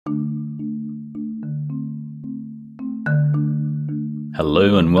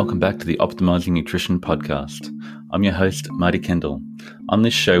Hello and welcome back to the Optimizing Nutrition podcast. I'm your host, Marty Kendall. On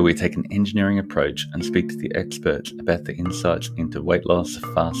this show, we take an engineering approach and speak to the experts about the insights into weight loss,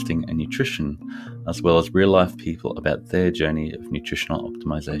 fasting, and nutrition, as well as real-life people about their journey of nutritional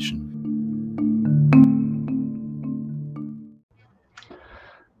optimization.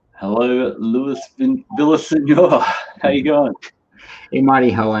 Hello, Luis Villasenor. How you going? Hey, Marty,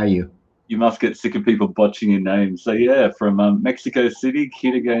 how are you? You must get sick of people botching your name. So yeah, from Mexico City,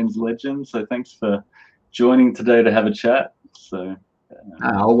 Ketogains legend. So thanks for joining today to have a chat. So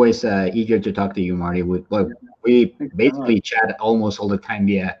Always eager to talk to you, Marty. We basically chat almost all the time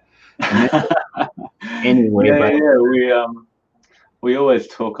via anyway. We always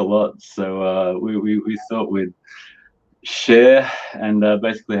talk a lot. So we thought we'd share and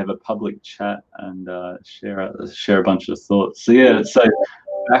basically have a public chat and share a bunch of thoughts. So yeah, so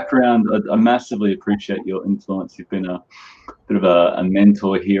background, I massively appreciate your influence. You've been a bit of a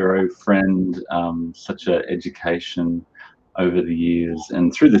mentor, hero, friend, such an education over the years.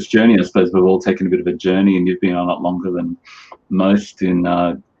 And through this journey, I suppose we've all taken a bit of a journey, and you've been on it longer than most in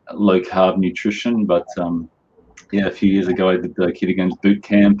low carb nutrition. But yeah, a few years ago I did the Ketogains boot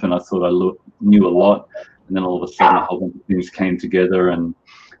camp, and I thought I knew a lot. And then all of a sudden a whole bunch of things came together, and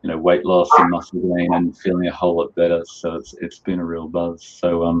weight loss and muscle gain and feeling a whole lot better. So it's been a real buzz.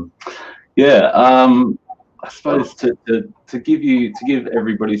 So I suppose to give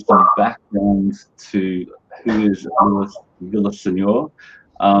everybody some background to who is Luis Villasenor,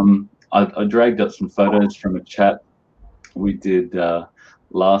 I dragged up some photos from a chat we did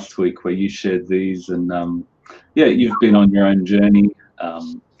last week where you shared these, and you've been on your own journey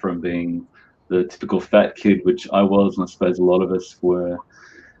from being the typical fat kid, which I was, and I suppose a lot of us were,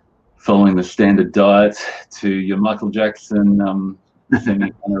 following the standard diet, to your Michael Jackson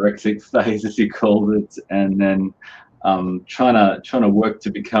semi-anorexic phase, as you called it, and then trying to work to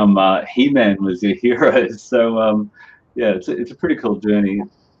become He-Man was your hero. So it's a pretty cool journey,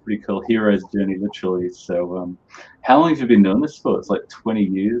 pretty cool hero's journey, literally. So how long have you been doing this for? It's like 20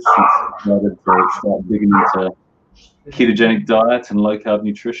 years since you started to start digging into ketogenic diet and low carb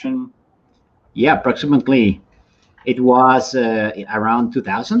nutrition. Yeah, approximately. It was around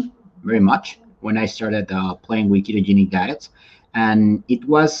 2000, very much, when I started playing with ketogenic diets. And it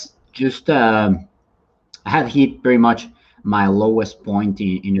was just, I had hit very much my lowest point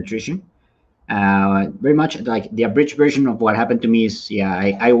in nutrition. Very much like the abridged version of what happened to me is,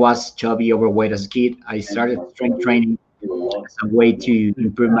 I was chubby, overweight as a kid. I started strength training as a way to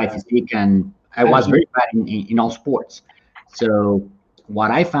improve my physique, and I was very bad in all sports. So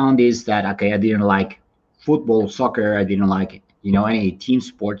what I found is that, okay, I didn't like football, soccer. I didn't like, any team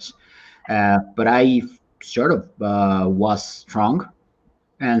sports, but I sort of was strong.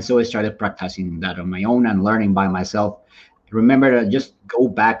 And so I started practicing that on my own and learning by myself. Remember, just go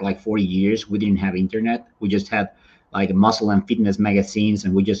back like 40 years, we didn't have internet. We just had like muscle and fitness magazines,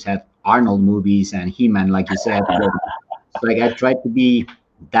 and we just had Arnold movies and He-Man, like you said. So, like, I tried to be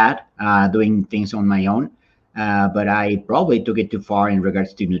that, doing things on my own. But I probably took it too far in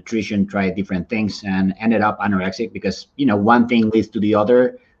regards to nutrition, tried different things, and ended up anorexic because, one thing leads to the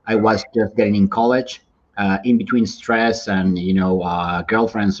other. I was just getting in college, in between stress and,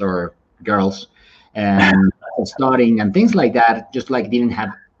 girlfriends or girls and studying and things like that, just like didn't have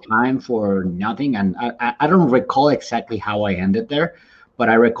time for nothing. And I don't recall exactly how I ended there, but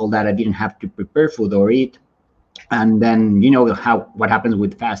I recall that I didn't have to prepare food or eat. And then what happens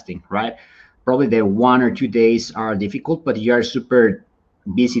with fasting, right? Probably the 1 or 2 days are difficult, but you are super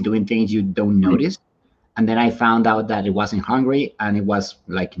busy doing things you don't notice. And then I found out that it wasn't hungry, and it was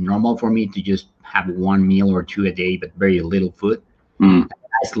like normal for me to just have one meal or two a day, but very little food. I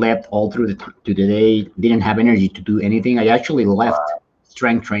slept all through to the day, didn't have energy to do anything. I actually left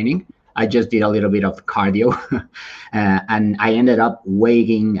strength training. I just did a little bit of cardio, and I ended up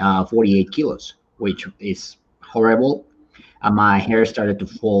weighing 48 kilos, which is horrible. My hair started to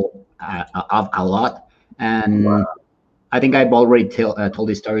fall off a lot, and I think I've already told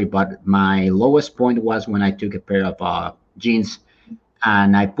this story, but my lowest point was when I took a pair of jeans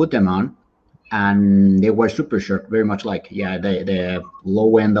and I put them on, and they were super short, very much like, the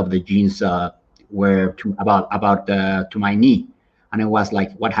low end of the jeans were to about to my knee, and it was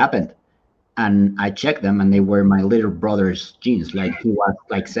like, what happened? And I checked them, and they were my little brother's jeans. Like, he was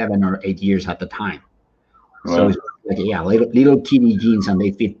like 7 or 8 years at the time. So it's like, little teeny jeans, and they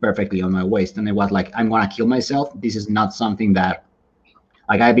fit perfectly on my waist. And it was like, I'm gonna kill myself. This is not something that,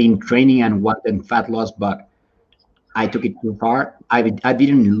 like, I've been training and wanted fat loss, but I took it too far. I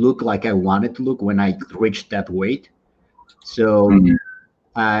didn't look like I wanted to look when I reached that weight. So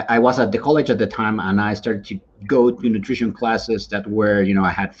I was at the college at the time, and I started to go to nutrition classes that were, I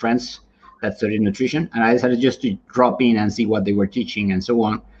had friends that studied nutrition, and I decided just to drop in and see what they were teaching and so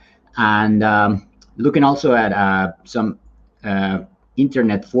on. And looking also at some uh,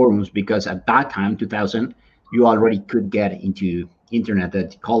 internet forums, because at that time, 2000, you already could get into internet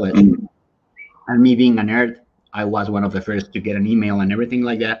at college. Mm. And me being a nerd, I was one of the first to get an email and everything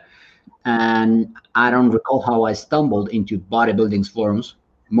like that. And I don't recall how I stumbled into bodybuilding forums,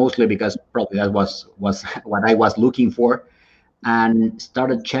 mostly because probably that was what I was looking for, and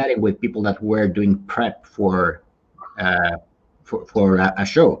started chatting with people that were doing prep uh, for a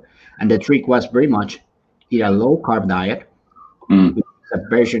show. And the trick was very much eat a low carb diet, Mm. which is a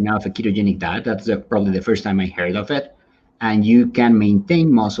version of a ketogenic diet. That's probably the first time I heard of it. And you can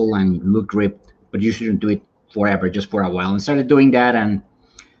maintain muscle and look ripped, but you shouldn't do it forever, just for a while. And started doing that, and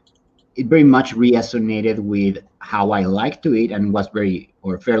it very much resonated with how I like to eat, and was very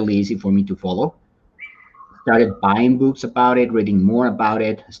or fairly easy for me to follow. Started buying books about it, reading more about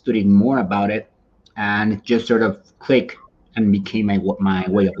it, studying more about it, and it just sort of clicked and became my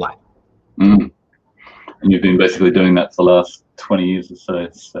way of life. Mm. And you've been basically doing that for the last 20 years or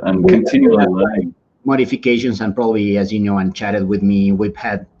and continually learning. Modifications, and probably, as you know, and chatted with me, we've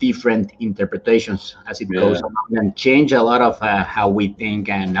had different interpretations as it goes along, and change a lot of how we think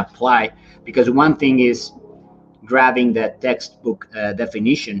and apply. Because one thing is grabbing the textbook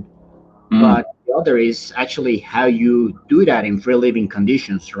definition, but the other is actually how you do that in free living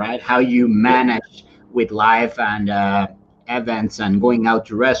conditions, right? How you manage with life and events and going out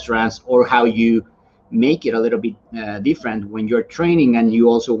to restaurants, or how you make it a little bit different when you're training and you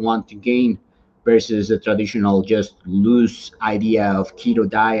also want to gain, versus the traditional just loose idea of keto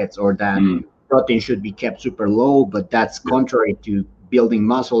diets, or that protein should be kept super low, but that's contrary to building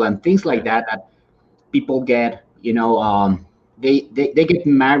muscle and things like that. That people get, they get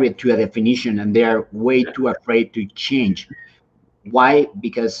married to a definition, and they're way too afraid to change. Why?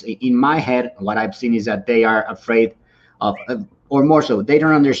 Because in my head, what I've seen is that they are afraid of, or more so, they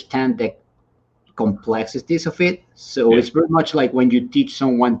don't understand the complexities of it. So it's very much like when you teach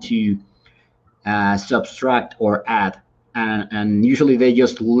someone to subtract or add, and usually they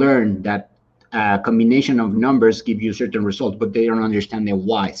just learn that combination of numbers give you certain results, but they don't understand the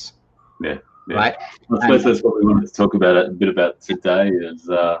whys. Yeah. Right. I suppose that's what we wanted to talk about a bit about today is,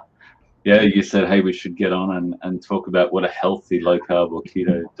 you said, hey, we should get on and talk about what a healthy low carb or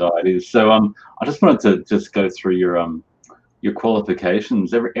keto diet is. So I just wanted to just go through your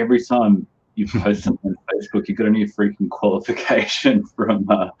qualifications. Every time you post something on Facebook, you got a new freaking qualification from,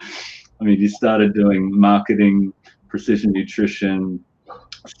 you started doing marketing, precision nutrition,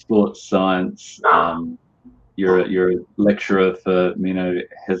 sports science, you're a lecturer for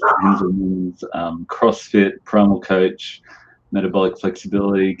Henselman's, CrossFit, primal coach, metabolic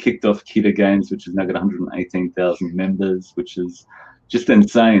flexibility, kicked off Keto Games, which has now got 118,000 members, which is just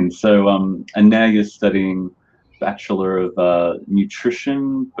insane. So, and now you're studying Bachelor of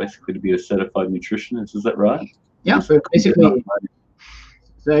Nutrition, basically to be a certified nutritionist. Is that right? Yeah, so basically,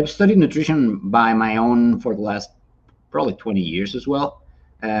 so I've studied nutrition by my own for the last probably 20 years as well.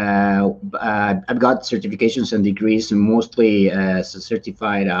 I've got certifications and degrees, and mostly as a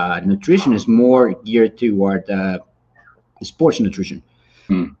certified nutritionist, more geared toward sports nutrition.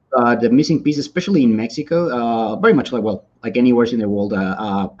 The missing piece, especially in Mexico, very much like anywhere in the world,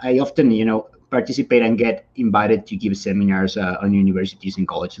 I often, participate and get invited to give seminars on universities and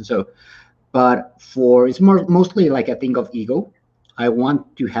college, and so. But it's mostly like I think of ego. I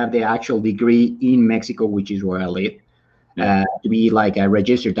want to have the actual degree in Mexico, which is where I live. To be like a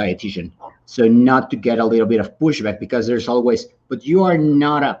registered dietitian, so not to get a little bit of pushback, because there's always, but you are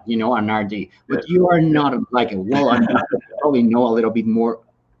not an RD, but you are not like I probably know a little bit more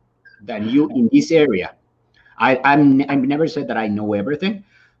than you in this area. I've never said that I know everything,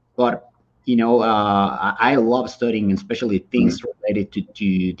 but I love studying, especially things related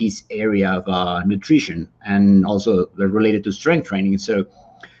to this area of nutrition, and also related to strength training. So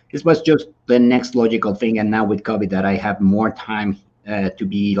this was just the next logical thing. And now with COVID, that I have more time to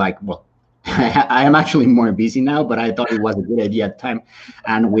be like, I am actually more busy now, but I thought it was a good idea at the time.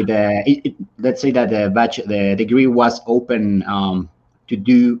 And with let's say that the degree was open to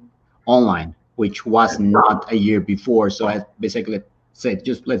do online, which was not a year before. So I basically said,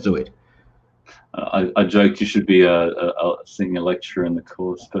 just let's do it. I joked you should be a senior lecturer in the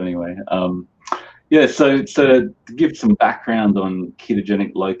course, but anyway. So to give some background on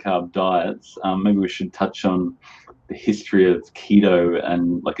ketogenic low carb diets, maybe we should touch on the history of keto,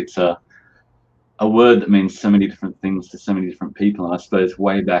 and like it's a word that means so many different things to so many different people. And I suppose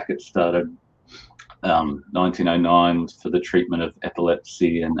way back it started 1909 for the treatment of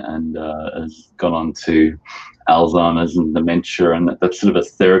epilepsy, and has gone on to Alzheimer's and dementia, and that's sort of a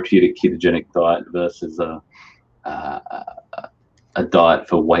therapeutic ketogenic diet versus a diet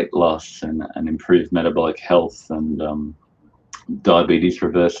for weight loss and improved metabolic health and diabetes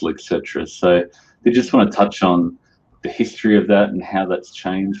reversal, etc. So they just want to touch on the history of that and how that's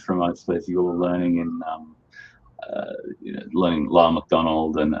changed from, I suppose, your learning in learning Lyle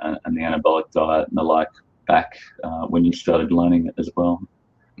McDonald and the anabolic diet and the like back when you started learning it as well.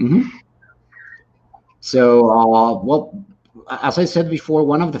 Mm-hmm. So, well, as I said before,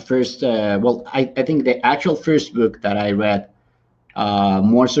 one of the first, I think the actual first book that I read,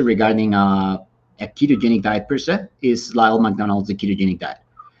 more so regarding a ketogenic diet per se, is Lyle McDonald's The Ketogenic Diet.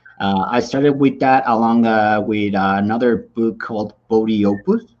 I started with that along with another book called Bodhi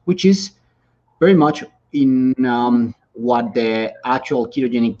Opus, which is very much in what the actual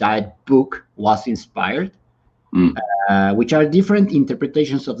ketogenic diet book was inspired, which are different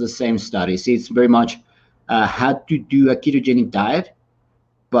interpretations of the same studies. It's very much how to do a ketogenic diet,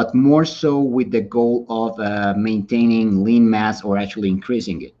 but more so with the goal of maintaining lean mass or actually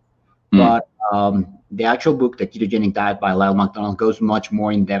increasing it. But the actual book, The Ketogenic Diet by Lyle McDonald, goes much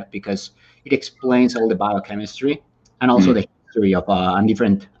more in depth because it explains all the biochemistry and also the history of and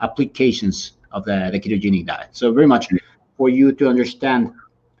different applications of the ketogenic diet. So very much for you to understand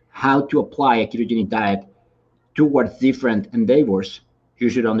how to apply a ketogenic diet towards different endeavors, you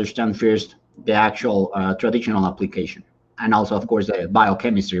should understand first the actual traditional application, and also, of course, the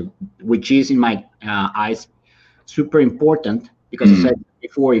biochemistry, which is, in my eyes, super important because, as I said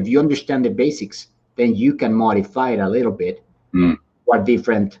before, if you understand the basics, then you can modify it a little bit for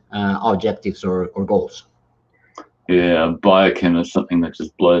different objectives or goals. Yeah, biochem is something that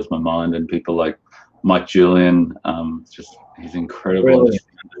just blows my mind, and people like Mike Julian, he's incredible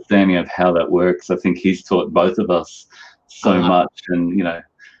understanding of how that works. I think he's taught both of us so much, and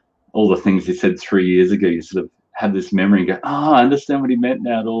all the things he said 3 years ago, you sort of have this memory and go, I understand what he meant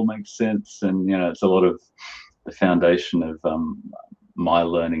now. It all makes sense, and it's a lot of the foundation of my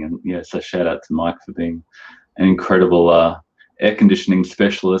learning. And so shout out to Mike for being an incredible air conditioning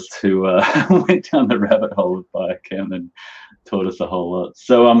specialist who went down the rabbit hole of biochem and taught us a whole lot.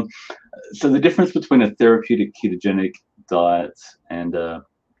 So the difference between a therapeutic ketogenic diet and a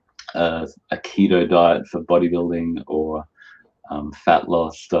keto diet for bodybuilding or fat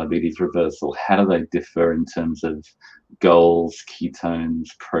loss, diabetes reversal, how do they differ in terms of goals, ketones,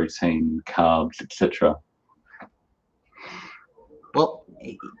 protein, carbs, etc.? Well,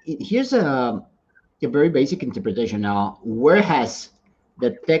 here's a very basic interpretation now. Where has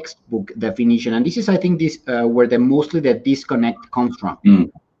the textbook definition, and this is, I think, this where mostly the disconnect comes from.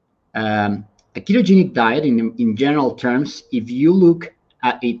 A ketogenic diet, in general terms, if you look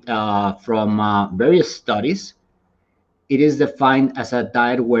at it from various studies, it is defined as a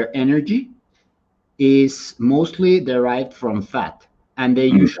diet where energy is mostly derived from fat, and they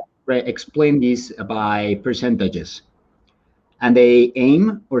usually explain this by percentages. And they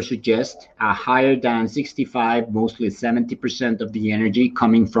aim or suggest a higher than 65, mostly 70% of the energy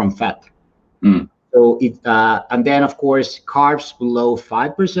coming from fat. So and then, of course, carbs below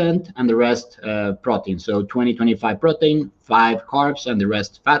 5% and the rest protein. So 25 protein, 5 carbs, and the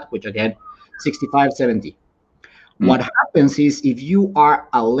rest fat, which again, 65, 70. What happens is, if you are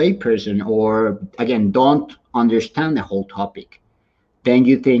a layperson or, again, don't understand the whole topic, then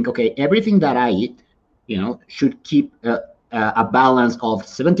you think, okay, everything that I eat, should keep a balance of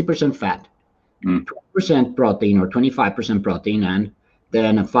 70% fat, 20% protein or 25% protein, and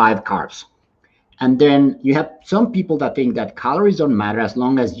then 5 carbs. And then you have some people that think that calories don't matter as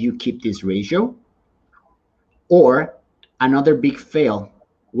long as you keep this ratio. Or another big fail,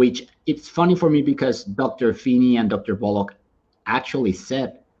 which it's funny for me because Dr. Finney and Dr. Bullock actually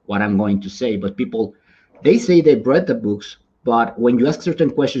said what I'm going to say, but people, they say they've read the books, but when you ask certain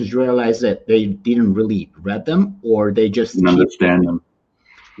questions, you realize that they didn't really read them, or they just didn't understand them.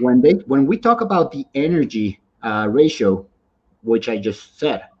 When we talk about the energy ratio, which I just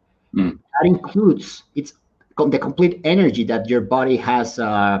said, that includes the complete energy that your body has,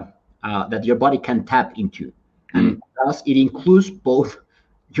 that your body can tap into, and thus it includes both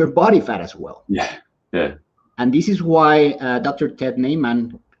your body fat as well. Yeah. And this is why Dr. Ted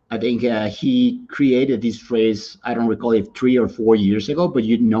Naiman, I think he created this phrase, I don't recall if 3 or 4 years ago, but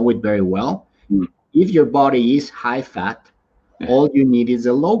you know it very well. If your body is high fat, all you need is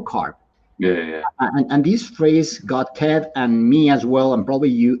a low carb. And this phrase got Ted and me as well, and probably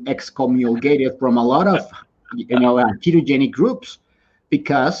you, excommunicated from a lot of ketogenic groups,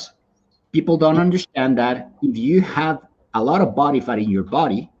 because people don't understand that if you have a lot of body fat in your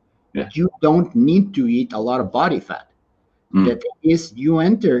body, Yeah. You don't need to eat a lot of body fat. The thing is, you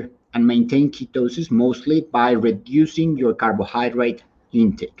enter and maintain ketosis mostly by reducing your carbohydrate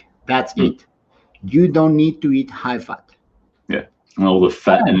intake. That's it. You don't need to eat high fat. Yeah. And all the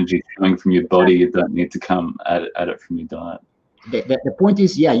fat energy coming from your body, you don't need to come at it from your diet. The point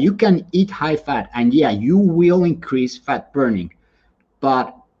is, yeah, you can eat high fat, and yeah, you will increase fat burning.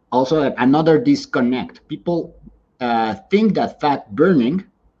 But also another disconnect. People think that fat burning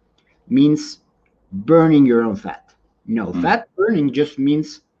means burning your own fat. No, fat burning just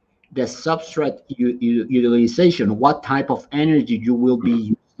means the substrate utilization, what type of energy you will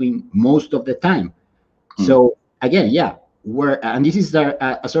be using most of the time. So again, yeah, and this is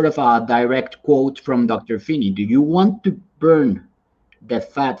a sort of a direct quote from Dr. Finney. Do you want to burn the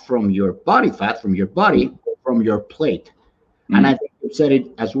fat from your body fat, from your body, or from your plate? And I think you said it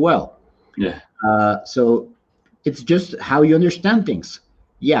as well. Yeah. So it's just how you understand things.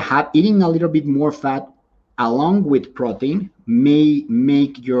 Yeah, eating a little bit more fat along with protein may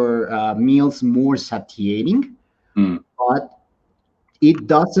make your meals more satiating, but it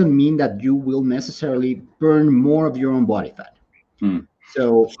doesn't mean that you will necessarily burn more of your own body fat.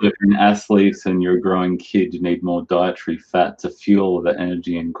 So if you're an athlete and you're a growing kid, you need more dietary fat to fuel the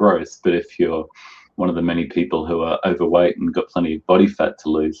energy and growth. But if you're one of the many people who are overweight and got plenty of body fat to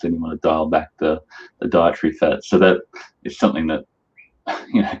lose, then you want to dial back the dietary fat. So that is something that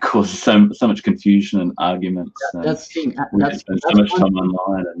causes so much confusion and arguments. That's spend so much time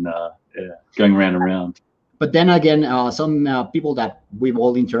online and going round and round. But then again, some people that we've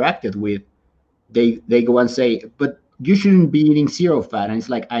all interacted with, they go and say, but you shouldn't be eating zero fat. And it's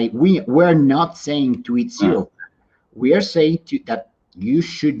like, we're not saying to eat zero fat. We are saying that you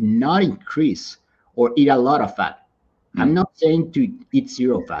should not increase or eat a lot of fat. I'm not saying to eat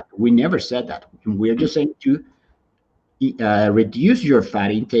zero fat. We never said that. We're just saying to reduce your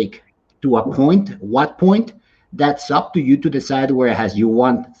fat intake to a point. What point? That's up to you to decide. Whereas you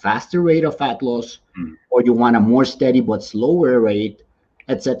want faster rate of fat loss, or you want a more steady but slower rate,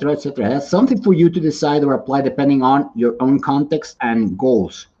 etc., etc. That's something for you to decide or apply depending on your own context and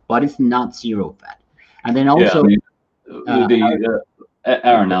goals. But it's not zero fat. And then also,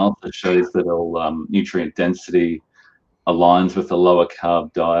 our analysis shows that all nutrient density aligns with a lower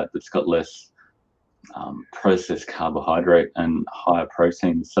carb diet that's got less processed carbohydrate and higher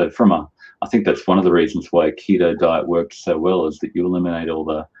protein. So I think that's one of the reasons why a keto diet works so well, is that you eliminate all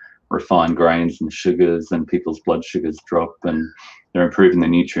the refined grains and sugars, and people's blood sugars drop, and they're improving the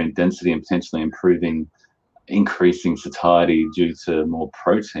nutrient density and potentially increasing satiety due to more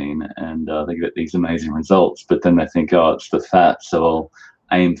protein, and they get these amazing results. But then they think, oh, it's the fat, so I'll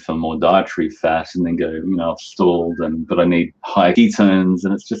aim for more dietary fat, and then go, I've stalled, but I need high ketones,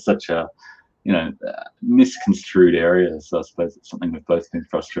 and it's just such a misconstrued area. So I suppose it's something we've both been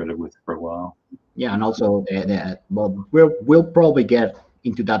frustrated with for a while. Yeah, and also, well, we'll probably get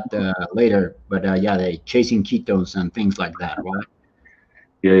into that later, but they're chasing ketones and things like that, right?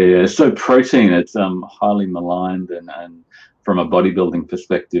 Yeah. So protein, it's highly maligned, and from a bodybuilding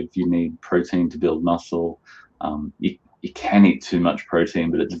perspective, you need protein to build muscle. You can eat too much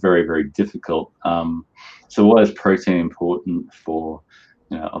protein, but it's very, very difficult. So why is protein important for,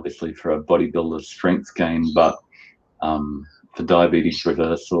 obviously for a bodybuilder's strength gain, but for diabetes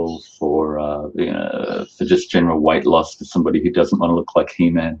reversal, for just general weight loss for somebody who doesn't want to look like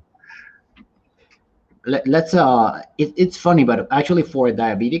He-Man? It's funny, but actually for a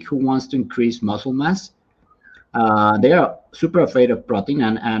diabetic who wants to increase muscle mass, they are super afraid of protein,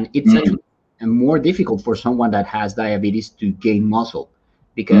 and it's actually more difficult for someone that has diabetes to gain muscle,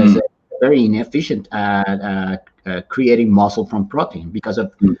 because they're very inefficient at creating muscle from protein because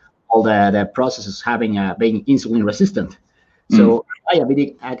of all the processes being insulin resistant. So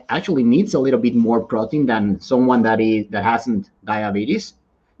diabetic actually needs a little bit more protein than someone that hasn't diabetes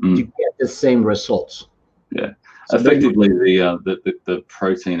to get the same results. Yeah. So effectively, the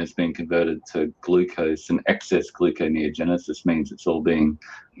protein is being converted to glucose, and excess gluconeogenesis means it's all being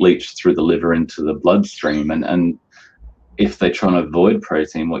leached through the liver into the bloodstream. And if they're trying to avoid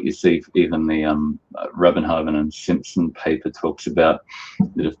protein, what you see, even the Rabenhoven and Simpson paper talks about,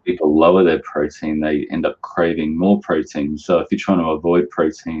 that if people lower their protein, they end up craving more protein. So if you're trying to avoid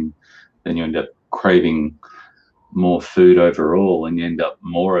protein, then you end up craving more food overall, and you end up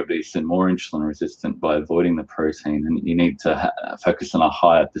more obese and more insulin resistant by avoiding the protein. And you need to focus on a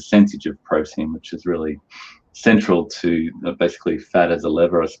higher percentage of protein, which is really central to basically fat as a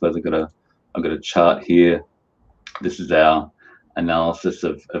lever. I suppose I've got a chart here. This is our analysis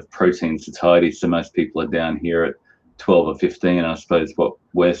of protein satiety. So most people are down here at 12 or 15. And I suppose what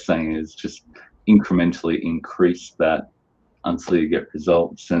we're saying is just incrementally increase that until you get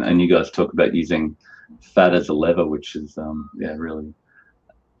results. And you guys talk about using fat as a lever, which is yeah, really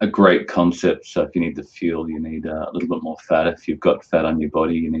a great concept. So if you need the fuel, you need a little bit more fat. If you've got fat on your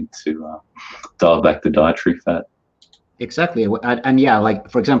body, you need to dial back the dietary fat. Exactly. And yeah, like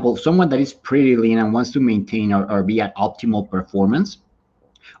for example, someone that is pretty lean and wants to maintain or be at optimal performance,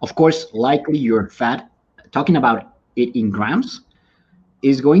 of course, likely your fat, talking about it in grams,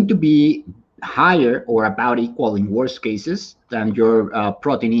 is going to be higher or about equal in worst cases than your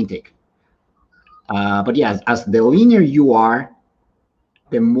protein intake. But yeah, as the leaner you are,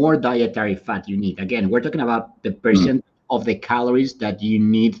 the more dietary fat you need. Again, we're talking about the percent of the calories that you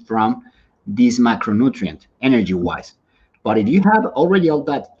need from this macronutrient, energy-wise. But if you have already all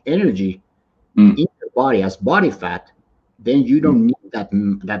that energy in your body as body fat, then you don't need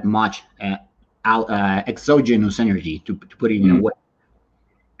that much exogenous energy to put it in a way.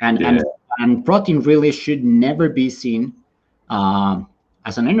 And protein really should never be seen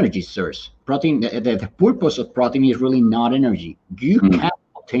as an energy source. Protein, the purpose of protein is really not energy. You can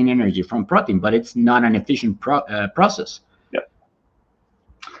obtain energy from protein, but it's not an efficient process.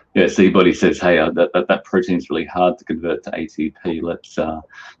 Yeah, so your body says, "Hey, that protein is really hard to convert to ATP.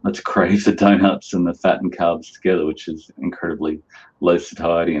 Let's crave the donuts and the fat and carbs together," which is incredibly low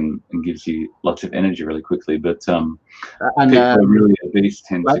satiety and gives you lots of energy really quickly. But people who are really obese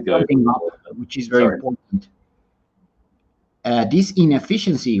tend to go, which is very important. This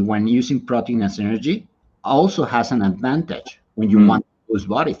inefficiency when using protein as energy also has an advantage when you want to lose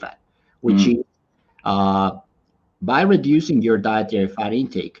body fat, which is by reducing your dietary fat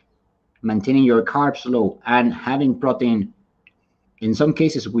intake, maintaining your carbs low, and having protein in some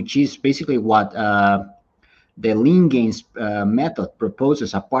cases, which is basically what the lean gains method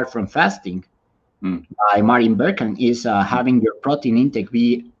proposes apart from fasting by Martin Berkhan, is having your protein intake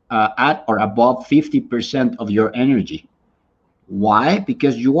be at or above 50% of your energy. Why?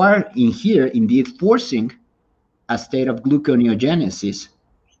 Because you are in here indeed forcing a state of gluconeogenesis,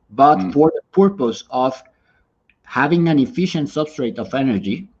 but for the purpose of having an efficient substrate of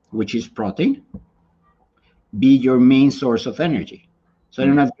energy, which is protein, be your main source of energy. So I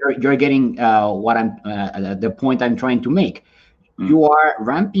don't know if you're getting what I'm the point I'm trying to make. You are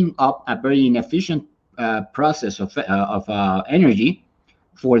ramping up a very inefficient process of energy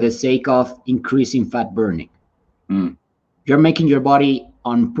for the sake of increasing fat burning. You're making your body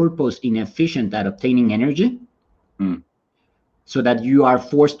on purpose inefficient at obtaining energy, so that you are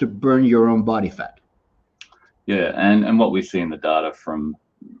forced to burn your own body fat. Yeah, and what we see in the data from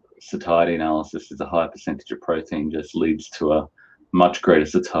satiety analysis is a high percentage of protein just leads to a much greater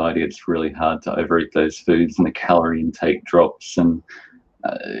satiety. It's really hard to overeat those foods, and the calorie intake drops. And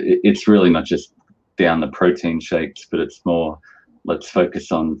it's really not just down the protein shakes, but it's more, let's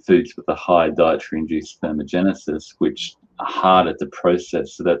focus on foods with a high dietary induced thermogenesis, which are harder to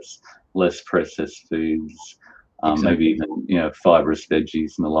process. So that's less processed foods, maybe even fibrous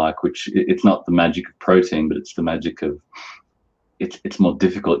veggies and the like. Which it's not the magic of protein, but it's the magic of it's more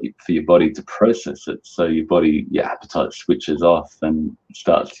difficult for your body to process it. So your appetite switches off and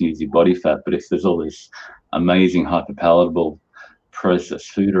starts to use your body fat. But if there's all this amazing hyperpalatable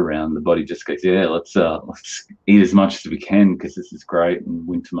processed food around, the body just goes, yeah, let's eat as much as we can because this is great and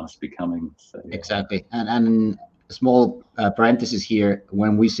winter must be coming. So, yeah. Exactly. And a small parenthesis here,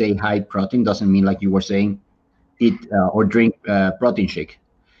 when we say high protein, doesn't mean, like you were saying, eat or drink protein shake.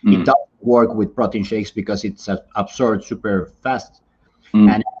 It doesn't work with protein shakes because it's absorbed super fast.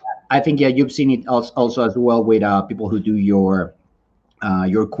 And I think you've seen it also as well with people who do your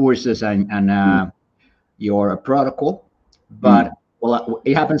courses and your protocol. But well,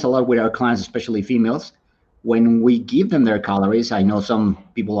 it happens a lot with our clients, especially females. When we give them their calories, I know some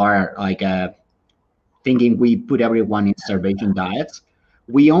people are like thinking we put everyone in starvation diets.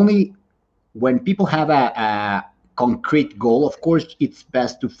 When people have a concrete goal, of course, it's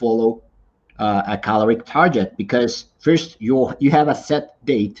best to follow a caloric target, because first you have a set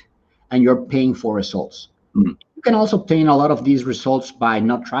date and you're paying for results. You can also obtain a lot of these results by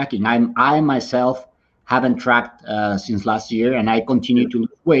not tracking. I myself haven't tracked since last year, and I continue to lose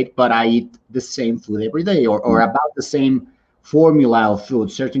weight, but I eat the same food every day, or about the same formula of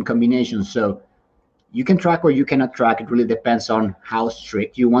food, certain combinations. So you can track or you cannot track. It really depends on how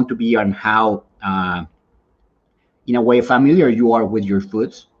strict you want to be and how in a way familiar you are with your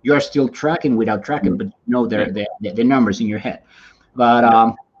foods. You are still tracking without tracking, but you know the numbers in your head.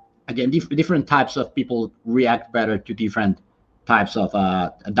 But again, different types of people react better to different types of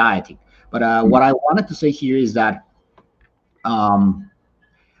dieting. But what I wanted to say here is that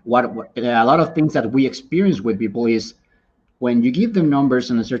what a lot of things that we experience with people is when you give them numbers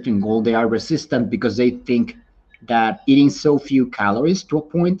and a certain goal, they are resistant because they think that eating so few calories to a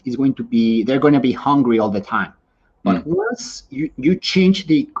point is going to be, they're going to be hungry all the time. But once you change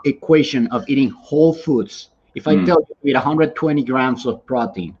the equation of eating whole foods, if I tell you to eat 120 grams of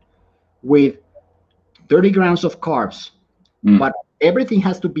protein with 30 grams of carbs, but everything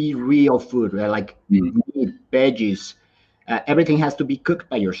has to be real food, right? Like meat, veggies, everything has to be cooked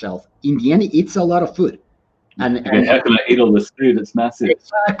by yourself. In the end, it's a lot of food. And how can I eat all this food? It's massive.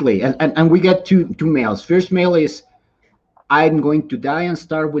 Exactly. And we get two meals. First meal is, I'm going to die and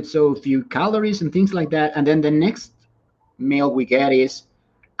starve with so few calories and things like that. And then the next meal we get is,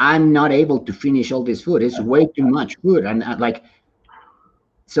 I'm not able to finish all this food. It's way too much food. And like,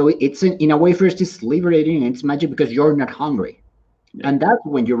 so it's in a way, first it's liberating and it's magic because you're not hungry. Yeah. And that's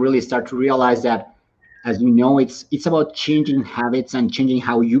when you really start to realize that, as you know, it's about changing habits and changing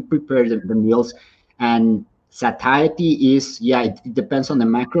how you prepare the meals. And satiety is, it depends on the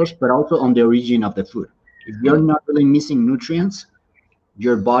macros, but also on the origin of the food. If you're not really missing nutrients,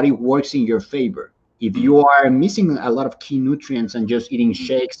 your body works in your favor. If you are missing a lot of key nutrients and just eating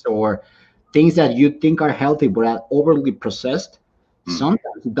shakes or things that you think are healthy but are overly processed,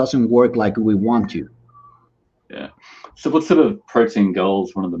 sometimes it doesn't work like we want to. Yeah. So what sort of protein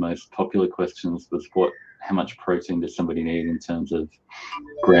goals? One of the most popular questions was how much protein does somebody need in terms of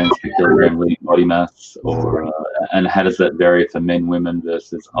grams per kilogram lean body mass, or and how does that vary for men, women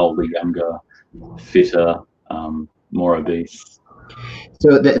versus older, younger, fitter, more obese?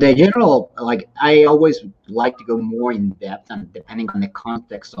 So the general, like, I always like to go more in depth and depending on the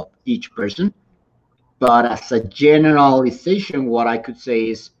context of each person. But as a generalization, what I could say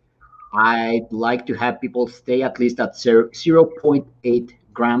is I'd like to have people stay at least at 0.8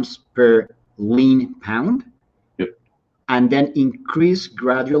 grams per lean pound. Yep. And then increase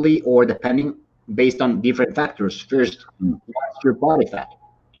gradually or depending based on different factors. First, what's your body fat?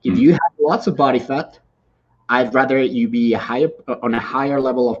 If you have lots of body fat, I'd rather you be on a higher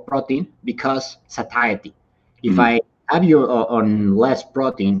level of protein because satiety. If I have you on less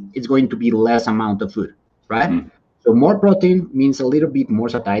protein, it's going to be less amount of food, right? So more protein means a little bit more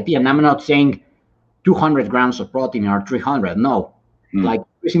satiety. And I'm not saying 200 grams of protein or 300. No, like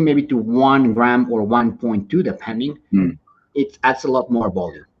increasing maybe to 1 gram or 1.2, depending, it adds a lot more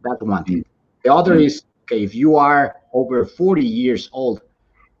volume. That's one thing. The other is, okay, if you are over 40 years old,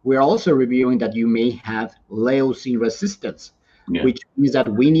 we're also reviewing that you may have leucine resistance, which means that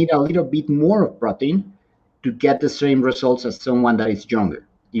we need a little bit more of protein to get the same results as someone that is younger.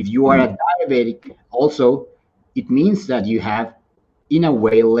 If you are a diabetic, also, it means that you have, in a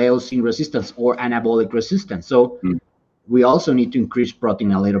way, leucine resistance or anabolic resistance. So we also need to increase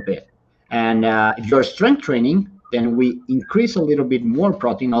protein a little bit. And if you're strength training, then we increase a little bit more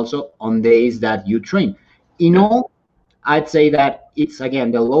protein also on days that you train. In all, I'd say that it's,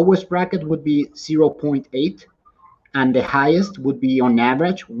 again, the lowest bracket would be 0.8 and the highest would be on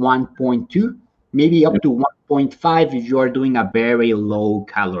average 1.2, maybe up to 1.5 if you are doing a very low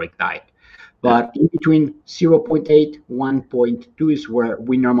caloric diet. But in between 0.8, 1.2 is where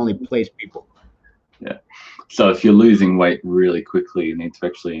we normally place people. Yeah. So if you're losing weight really quickly, you need to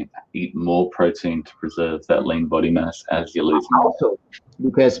actually eat more protein to preserve that lean body mass as you're losing weight. Also,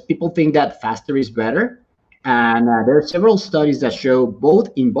 because people think that faster is better. And there are several studies that show both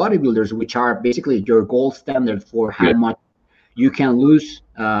in bodybuilders, which are basically your gold standard for how much you can lose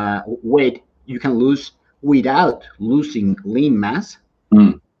weight, you can lose without losing lean mass,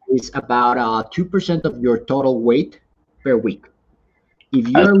 is about 2% of your total weight per week. If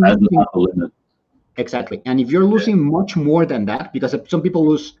you're losing, exactly, and if you're losing much more than that, because some people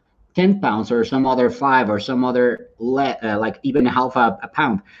lose 10 pounds or some other 5 or some other like even half a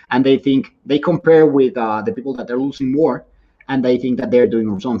pound, and they compare with the people that are losing more, and they think that they're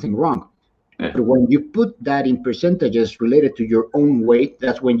doing something wrong. But when you put that in percentages related to your own weight,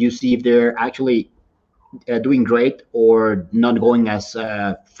 that's when you see if they're actually doing great or not going as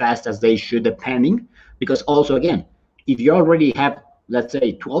fast as they should, depending. Because also, again, if you already have, let's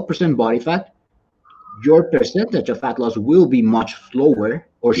say, 12% body fat, your percentage of fat loss will be much slower,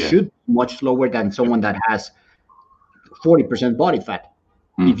 or should be much slower than someone that has 40% body fat.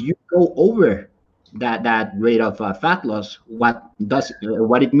 If you go over that rate of fat loss, what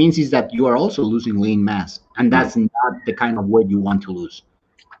it means is that you are also losing lean mass, and that's not the kind of weight you want to lose.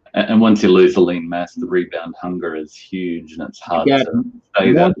 And once you lose the lean mass, the rebound hunger is huge, and it's hard to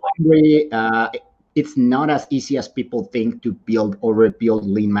stay that hungry. It's not as easy as people think to build or rebuild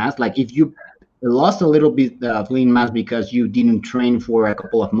lean mass. Like if you lost a little bit of lean mass because you didn't train for a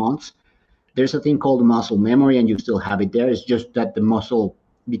couple of months, there's a thing called muscle memory, and you still have it there. It's just that the muscle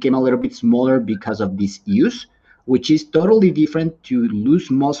became a little bit smaller because of disuse, which is totally different to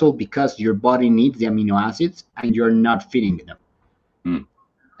lose muscle because your body needs the amino acids and you're not feeding them.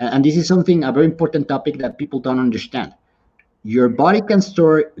 And this is something, a very important topic that people don't understand. Your body can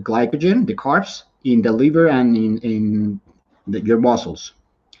store glycogen, the carbs, in the liver and in your muscles.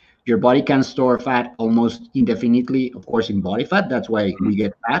 Your body can store fat almost indefinitely, of course, in body fat. That's why we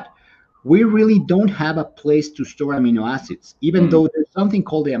get fat. We really don't have a place to store amino acids, even though there's something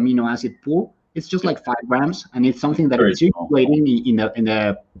called the amino acid pool. It's just like 5 grams, and it's something that is circulating in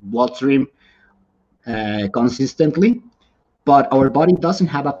the bloodstream consistently. But our body doesn't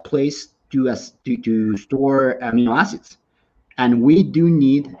have a place to store amino acids. And we do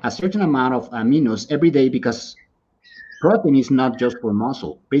need a certain amount of aminos every day, because protein is not just for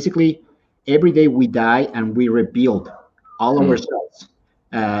muscle. Basically, every day we die and we rebuild all our cells,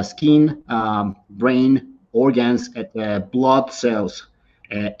 skin, brain, organs, blood cells,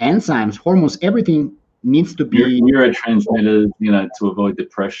 enzymes, hormones, everything needs to be neurotransmitters, to avoid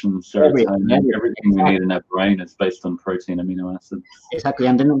depression, serotonin, everything we need in our brain is based on protein amino acids. Exactly.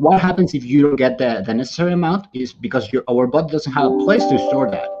 And then what happens if you don't get the necessary amount is because our body doesn't have a place to store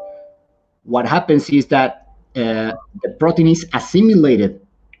that. What happens is that the protein is assimilated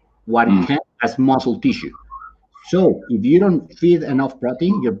what it can as muscle tissue. So if you don't feed enough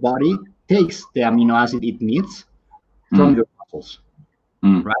protein, your body takes the amino acid it needs from your muscles,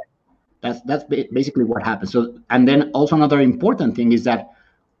 right? That's basically what happens. So, and then also another important thing is that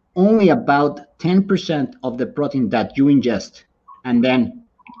only about 10% of the protein that you ingest, and then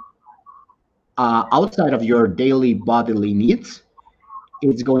outside of your daily bodily needs,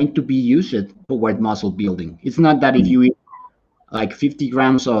 it's going to be used toward muscle building. It's not that if you eat like 50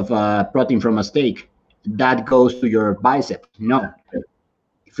 grams of protein from a steak, that goes to your bicep. No.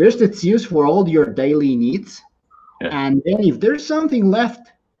 First, it's used for all your daily needs. And then if there's something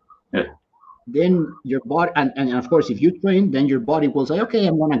left, then your body, and of course, if you train, then your body will say, okay,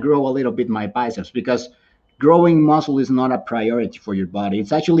 I'm going to grow a little bit my biceps, because growing muscle is not a priority for your body.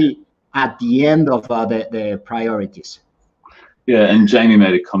 It's actually at the end of the priorities. Yeah, and Jamie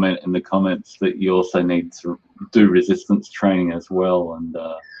made a comment in the comments that you also need to do resistance training as well. And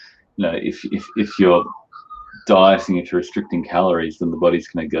if you're dieting, if you're restricting calories, then the body's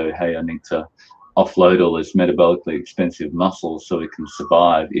going to go, hey, I need to offload all this metabolically expensive muscle so it can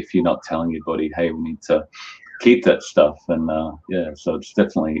survive. If you're not telling your body, hey, we need to keep that stuff. And so it's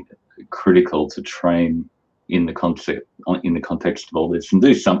definitely critical to train in the context of all this and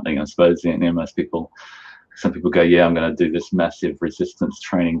do something. I suppose some people go, yeah, I'm going to do this massive resistance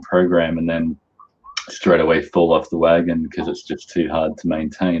training program, and then straight away fall off the wagon because it's just too hard to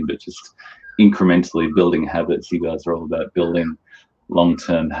maintain. But just incrementally building habits. You guys are all about building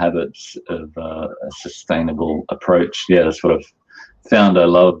long-term habits of a sustainable approach. Yeah, that's what I've found I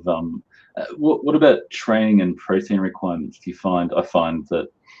love. What about training and protein requirements? I find that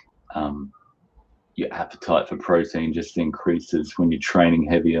your appetite for protein just increases when you're training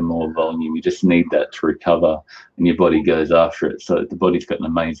heavier, more volume. You just need that to recover, and your body goes after it. So the body's got an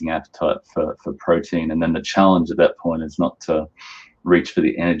amazing appetite for protein. And then the challenge at that point is not to reach for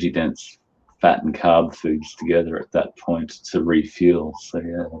the energy dense fat and carb foods together at that point to refuel. So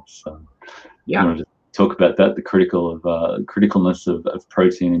I want to talk about that, the criticalness of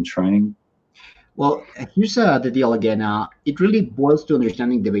protein in training. Well, here's the deal again. It really boils to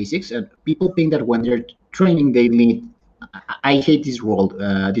understanding the basics. People think that when they're training, they need. I hate this word.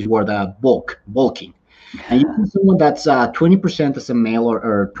 Bulking. And you see someone that's 20% as a male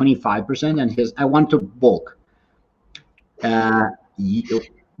or 25%, and says, "I want to bulk."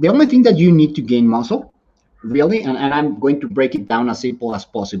 The only thing that you need to gain muscle, really, and I'm going to break it down as simple as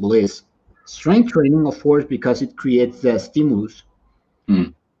possible, is strength training, of course, because it creates the stimulus.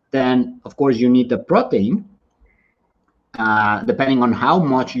 Then, of course, you need the protein. Depending on how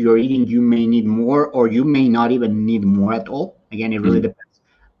much you're eating, you may need more, or you may not even need more at all. Again, it really depends.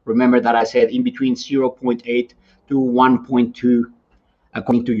 Remember that I said in between 0.8 to 1.2,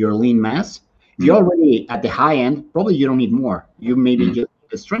 according to your lean mass. If you're already at the high end, probably you don't need more. You maybe just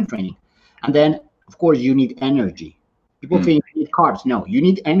need strength training. And then, of course, you need energy. People think you need carbs. No, you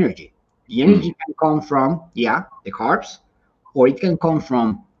need energy. The energy can come from, the carbs, or it can come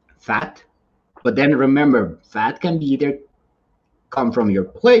from fat. But then remember, fat can be either come from your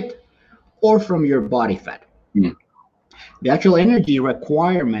plate or from your body fat. The actual energy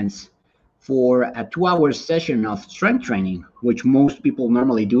requirements for a 2-hour session of strength training, which most people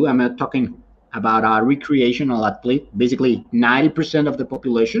normally do, I'm not talking about a recreational athlete, basically 90% of the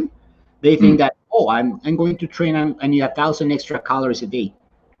population, they think that, I'm going to train, I need 1,000 extra calories a day.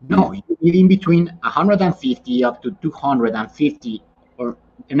 No, you need in between 150 up to 250, or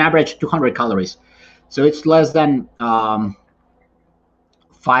an average 200 calories. So it's less than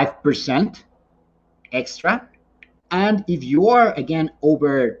 5% extra. And if you are, again,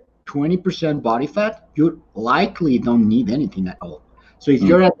 over 20% body fat, you likely don't need anything at all. So if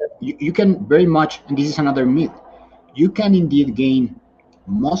you're at, you can very much, and this is another myth, you can indeed gain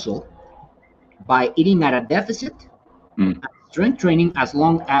muscle by eating at a deficit, strength training, as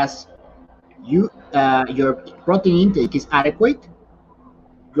long as your protein intake is adequate.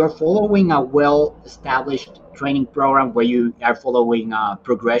 You're following a well-established training program where you are following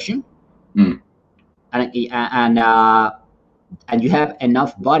progression, and you have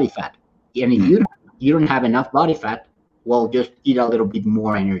enough body fat. And if you don't have enough body fat, well, just eat a little bit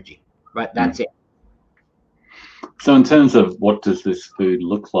more energy, right? That's it. So in terms of what does this food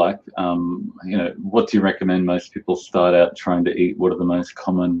look like, what do you recommend most people start out trying to eat? What are the most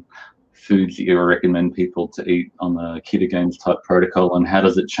common foods that you recommend people to eat on the Ketogains type protocol, and how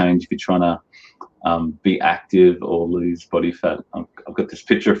does it change if you're trying to be active or lose body fat? I've got this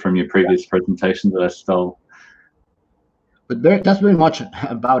picture from your previous presentation that I stole. But that's very much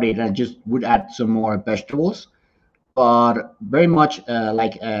about it. I just would add some more vegetables, but very much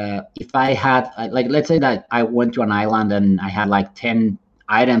if I had, let's say that I went to an island and I had like 10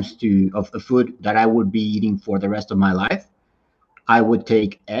 items of food that I would be eating for the rest of my life. I would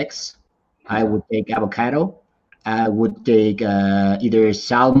take eggs, I would take avocado, I would take either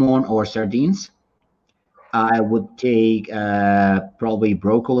salmon or sardines. I would take probably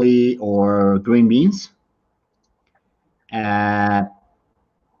broccoli or green beans. That's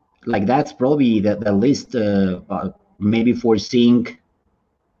probably the list. Maybe for zinc.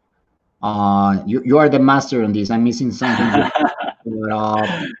 You are the master on this. I'm missing something.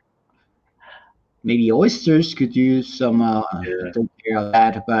 But, maybe oysters could use some take care of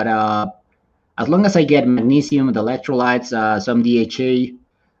that. But as long as I get magnesium, the electrolytes, some DHA,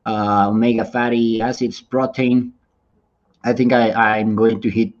 omega fatty acids, protein, I think I'm going to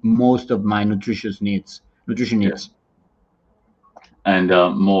hit most of my nutrition needs. And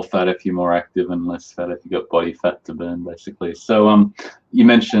more fat if you're more active, and less fat if you've got body fat to burn, basically. So you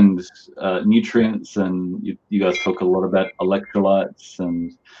mentioned nutrients, and you guys talk a lot about electrolytes.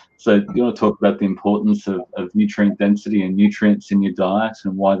 And so you want to talk about the importance of nutrient density and nutrients in your diet,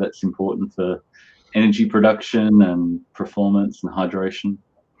 and why that's important for energy production and performance and hydration?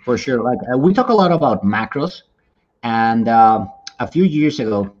 For sure. We talk a lot about macros, and a few years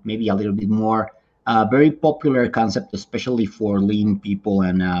ago, maybe a little bit more, very popular concept, especially for lean people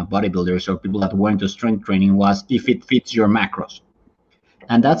and bodybuilders or people that went to strength training, was if it fits your macros.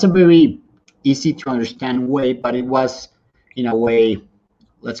 And that's a very easy to understand way, but it was, in a way,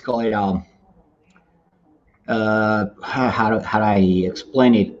 let's call it, how do I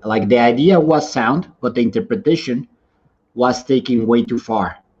explain it? Like, the idea was sound, but the interpretation was taken way too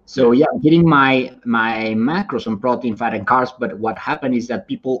far. So yeah, getting my macros on protein, fat, and carbs, but what happened is that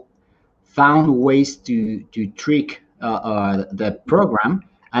people found ways to trick the program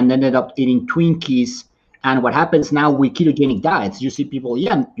and ended up eating Twinkies. And what happens now with ketogenic diets, you see people,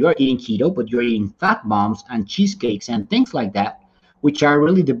 you're eating keto, but you're eating fat bombs and cheesecakes and things like that, which are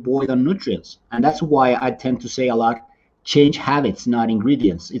really devoid of nutrients. And that's why I tend to say a lot, change habits, not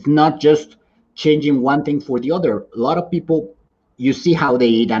ingredients. It's not just changing one thing for the other. A lot of people, you see how they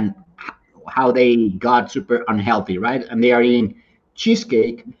eat and how they got super unhealthy, right? And they are eating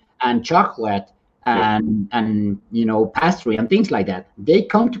cheesecake and chocolate and pastry and things like that. They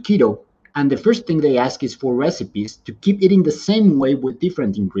come to keto, and the first thing they ask is for recipes to keep eating the same way with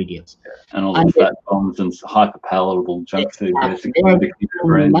different ingredients. And all the fat bombs and hyper palatable junk food. Nothing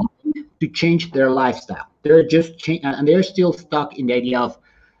to change their lifestyle. They're just and they're still stuck in the idea of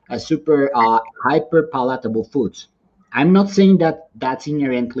super hyper palatable foods. I'm not saying that that's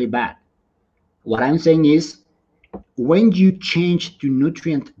inherently bad. What I'm saying is, when you change to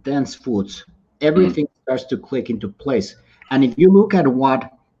nutrient-dense foods, everything starts to click into place. And if you look at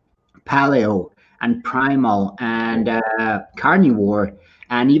what paleo and primal and carnivore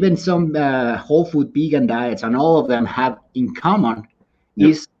and even some whole food vegan diets, and all of them have in common,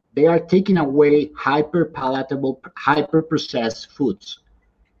 is they are taking away hyper palatable, hyper processed foods.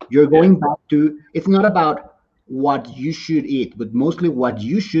 You're going back to, it's not about what you should eat, but mostly what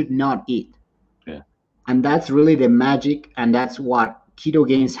you should not eat. And that's really the magic, and that's what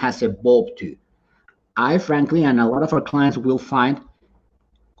Ketogains has evolved to. I frankly, and a lot of our clients will find,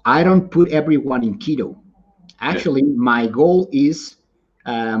 I don't put everyone in keto. Actually, my goal is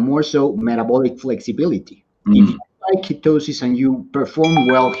more so metabolic flexibility. If you like ketosis and you perform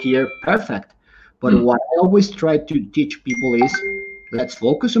well here, perfect. But what I always try to teach people is, let's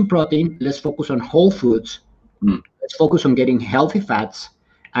focus on protein, let's focus on whole foods, let's focus on getting healthy fats,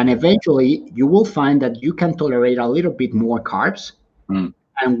 And eventually, you will find that you can tolerate a little bit more carbs, Mm.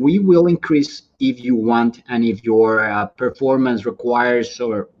 and we will increase if you want, and if your performance requires,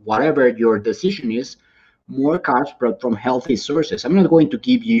 or whatever your decision is, more carbs, but from healthy sources. I'm not going to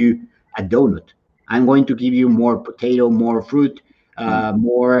give you a donut. I'm going to give you more potato, more fruit,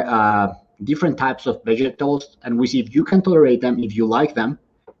 more different types of vegetables, and we see if you can tolerate them, if you like them,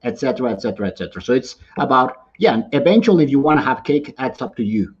 etc., etc., etc. So it's about, yeah. Eventually, if you want to have cake, that's up to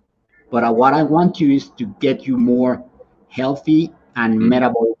you. But what I want you is to get you more healthy and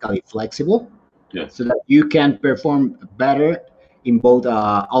metabolically flexible, Yes. so that you can perform better in both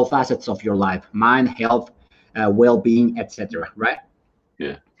all facets of your life: mind, health, well-being, etc. Right?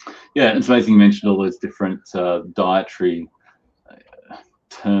 Yeah. Yeah. It's amazing you mentioned all those different dietary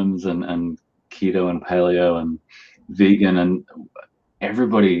terms and keto and paleo and vegan, and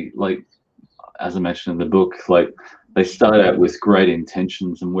everybody, like, as I mentioned in the book, like, they start out with great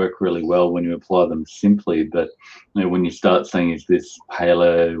intentions and work really well when you apply them simply. But when you start saying, is this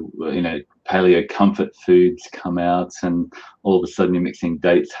paleo, paleo comfort foods come out, and all of a sudden you're mixing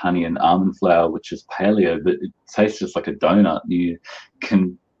dates, honey, and almond flour, which is paleo, but it tastes just like a donut. You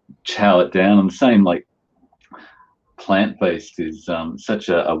can chow it down. And the same, like, plant-based is such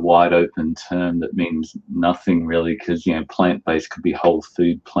a wide open term that means nothing really, because plant-based could be whole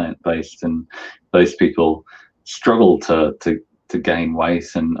food plant-based, and those people struggle to gain weight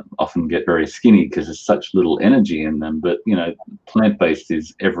and often get very skinny because there's such little energy in them. But plant-based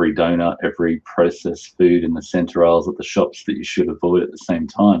is every donut, every processed food in the center aisles at the shops that you should avoid at the same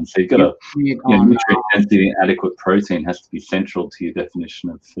time. So you've got to, nutrient density and adequate protein has to be central to your definition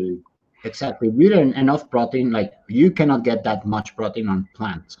of food. Exactly. If you eat enough protein, like, you cannot get that much protein on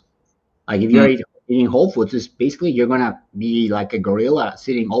plants. Like, if you're eating whole foods, it's basically you're gonna be like a gorilla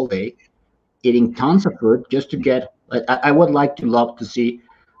sitting all day, eating tons of food just to get. I would love to see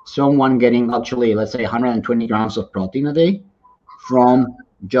someone getting, actually, let's say, 120 grams of protein a day from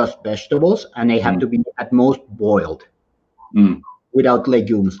just vegetables, and they have to be at most boiled, without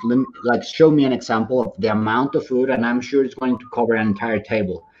legumes. Like, show me an example of the amount of food, and I'm sure it's going to cover an entire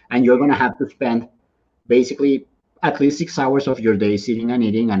table. And you're going to have to spend basically at least 6 hours of your day sitting and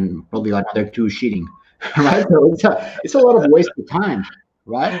eating, and probably another 2 shitting, right? So it's a lot of wasted time,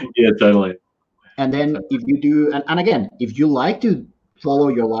 right? Yeah, totally. And then if you do, and again, if you like to follow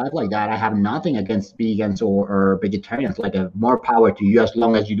your life like that, I have nothing against vegans or vegetarians. Like, more power to you, as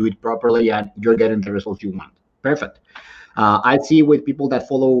long as you do it properly and you're getting the results you want. Perfect. I see with people that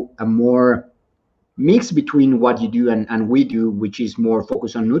follow a more mix between what you do and we do, which is more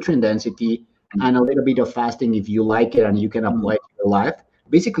focused on nutrient density and a little bit of fasting, if you like it and you can apply it to your life.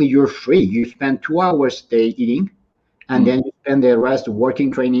 Basically, you're free. You spend 2 hours a day eating, and then you spend the rest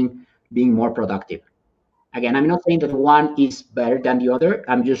working, training, being more productive. Again, I'm not saying that one is better than the other.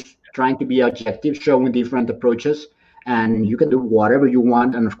 I'm just trying to be objective, showing different approaches, and you can do whatever you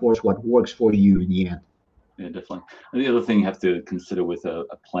want, and of course, what works for you in the end. Yeah, definitely. And the other thing you have to consider with a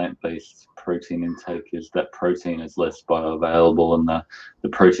plant-based protein intake is that protein is less bioavailable, and the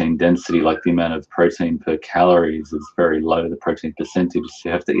protein density, like the amount of protein per calories, is very low, the protein percentage. So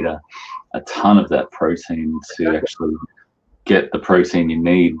you have to eat a ton of that protein to actually get the protein you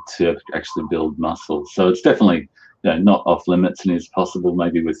need to actually build muscle. So it's definitely not off limits, and is possible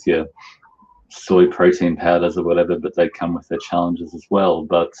maybe with your soy protein powders or whatever, but they come with their challenges as well.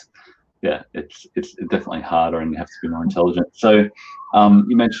 But yeah, it's definitely harder, and you have to be more intelligent. So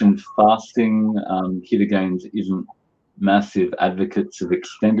you mentioned fasting. Ketogains isn't massive advocates of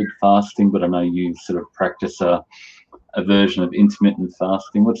extended fasting, but I know you sort of practice a version of intermittent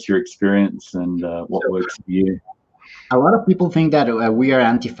fasting. What's your experience, and what works for you? A lot of people think that we are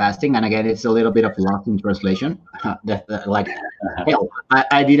anti-fasting, and again, it's a little bit of lost in translation. Like, hell,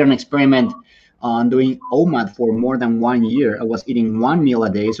 I did an experiment on doing OMAD for more than 1 year. I was eating 1 meal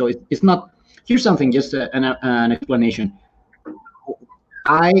a day, so it's not. Here's something, just an explanation.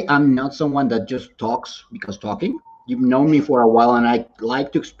 I am not someone that just talks because talking. You've known me for a while, and I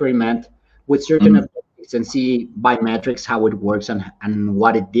like to experiment with certain objectives and see by metrics how it works and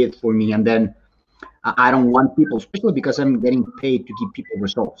what it did for me, and then I don't want people, especially because I'm getting paid to give people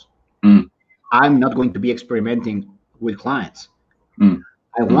results. I'm not going to be experimenting with clients.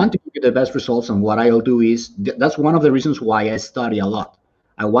 I want to give you the best results, and what I'll do is, that's one of the reasons why I study a lot.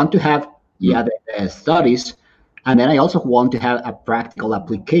 I want to have the studies, and then I also want to have a practical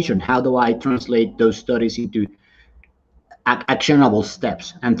application. How do I translate those studies into actionable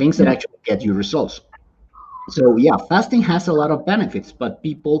steps and things that actually get you results? So yeah, fasting has a lot of benefits, but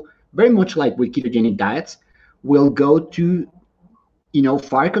people, very much like with ketogenic diets, will go to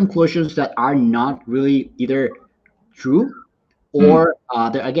far conclusions that are not really either true or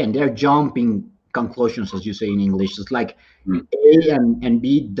they're jumping conclusions, as you say in English. It's like A and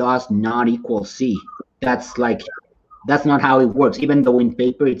B does not equal C. That's not how it works. Even though in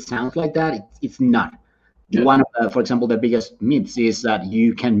paper it sounds like that, it's not. Yeah. One of the, for example, the biggest myths is that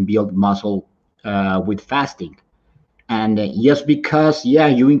you can build muscle with fasting. And just because,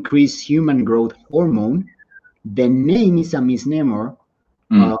 you increase human growth hormone, the name is a misnomer.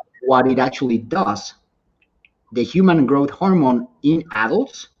 What it actually does, the human growth hormone in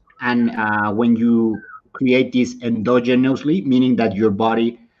adults, and when you create this endogenously, meaning that your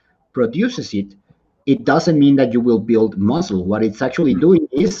body produces it, it doesn't mean that you will build muscle. What it's actually doing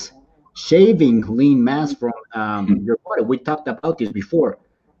is shaving lean mass from your body. We talked about this before.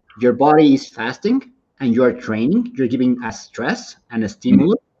 Your body is fasting and you're training, you're giving a stress and a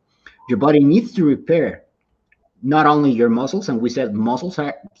stimulus. Your body needs to repair not only your muscles, and we said muscles are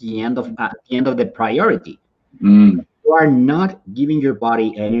at the end of the priority. You are not giving your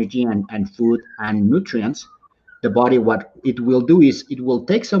body energy and food and nutrients. The body, what it will do is it will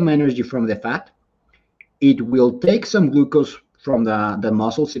take some energy from the fat. It will take some glucose from the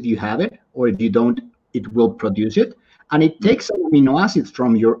muscles if you have it, or if you don't, it will produce it. And it takes some amino acids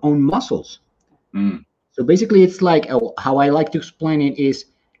from your own muscles. So basically, it's like how I like to explain it is,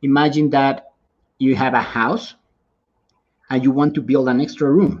 imagine that you have a house and you want to build an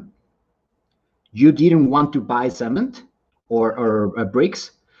extra room. You didn't want to buy cement or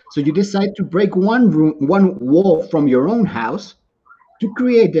bricks, so you decide to break one wall from your own house to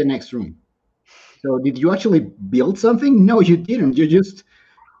create the next room. So did you actually build something? No, you didn't. You're just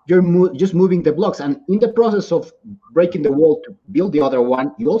moving the blocks, and in the process of breaking the wall to build the other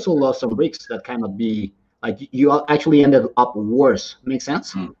one, you also lost some bricks that cannot be, like, you actually ended up worse. Make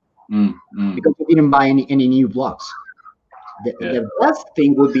sense? Because you didn't buy any new blocks. The best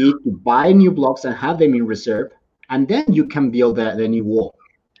thing would be to buy new blocks and have them in reserve, and then you can build the new wall.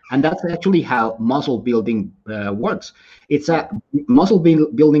 And that's actually how muscle building works. Muscle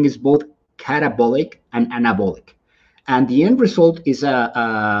building is both catabolic and anabolic, and the end result is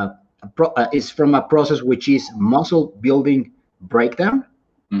from a process which is muscle building breakdown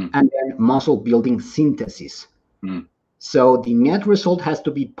and then muscle building synthesis. So the net result has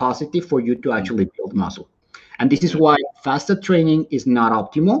to be positive for you to actually build muscle. And this is why fasted training is not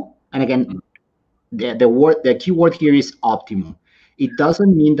optimal. And again, the key word here is optimal. It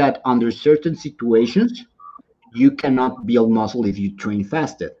doesn't mean that under certain situations you cannot build muscle if you train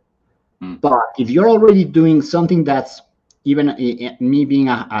fasted. But if you're already doing something that's, even me being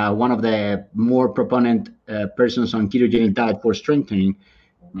one of the more proponent persons on ketogenic diet for strength training,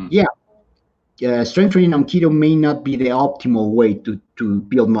 strength training on keto may not be the optimal way to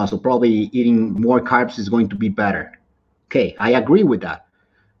build muscle. Probably eating more carbs is going to be better. Okay, I agree with that.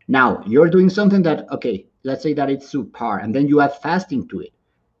 Now, you're doing something that, okay, let's say that it's subpar, and then you add fasting to it,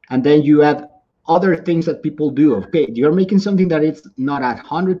 and then you add other things that people do. Okay, you're making something that it's not at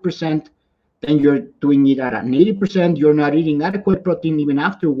 100%, then you're doing it at an 80%. You're not eating adequate protein even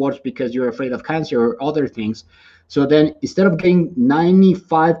afterwards because you're afraid of cancer or other things. So then instead of getting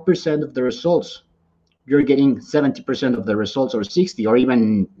 95% of the results, you're getting 70% of the results, or 60, or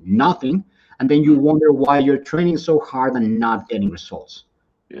even nothing. And then you wonder why you're training so hard and not getting results.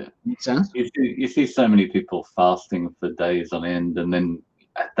 Yeah. Make sense? You see so many people fasting for days on end, and then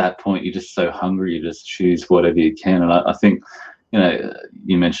at that point you're just so hungry you just choose whatever you can. And I think,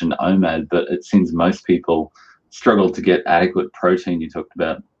 you mentioned OMAD, but it seems most people struggle to get adequate protein. You talked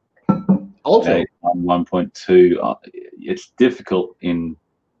about also 1.2. It's difficult in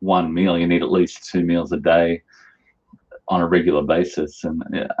one meal. You need at least 2 meals a day on a regular basis, and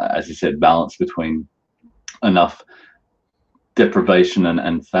as you said, balance between enough deprivation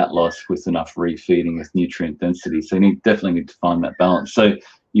and fat loss with enough refeeding with nutrient density. So you definitely need to find that balance. So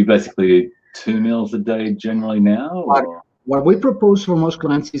you basically eat 2 meals a day generally now? Or? What we propose for most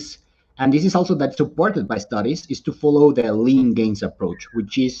clients is, and this is also that's supported by studies, is to follow the lean gains approach,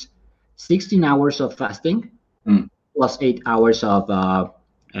 which is 16 hours of fasting plus 8 hours of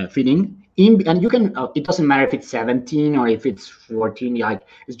feeding. And you can, it doesn't matter if it's 17 or if it's 14, like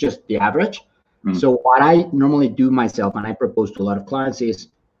it's just the average. So what I normally do myself, and I propose to a lot of clients, is,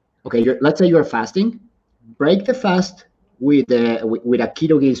 okay, let's say you're fasting, break the fast with a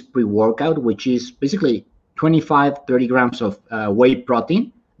Ketogains pre-workout, which is basically 25-30 grams of whey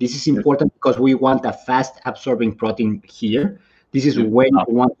protein. This is important because we want a fast absorbing protein here. This is when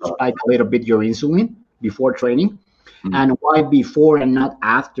you want to spike a little bit your insulin before training. And why before and not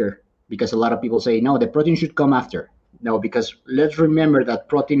after? Because a lot of people say, no, the protein should come after. No, because let's remember that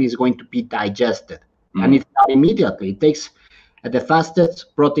protein is going to be digested, and it's not immediately. It takes, the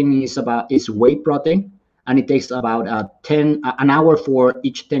fastest protein is whey protein, and it takes about an hour for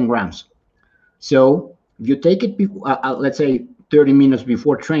each 10 grams. So if you take it, let's say 30 minutes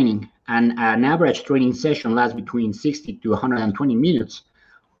before training, and an average training session lasts between 60 to 120 minutes,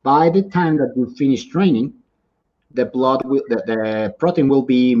 by the time that you finish training, the protein will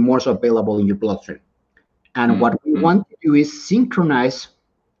be more so available in your bloodstream. And what we want to do is synchronize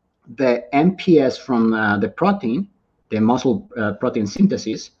the MPS from the protein, the muscle protein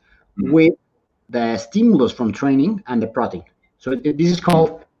synthesis, with the stimulus from training and the protein. So this is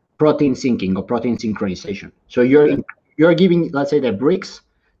called protein syncing or protein synchronization. So you're giving, let's say, the bricks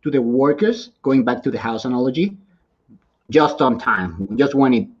to the workers, going back to the house analogy, just on time, just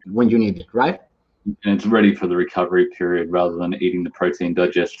when you need it, right? And it's ready for the recovery period rather than eating the protein,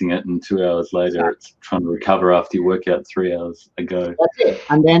 digesting it, and 2 hours later it's trying to recover after you work out 3 hours ago. That's it.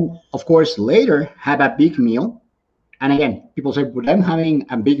 And then, of course, later have a big meal. And again, people say, but I'm having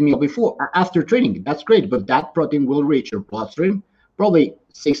a big meal before, after training. That's great, but that protein will reach your bloodstream probably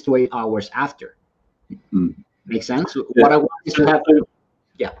 6 to 8 hours after. Makes sense? Yeah. What I want is to have,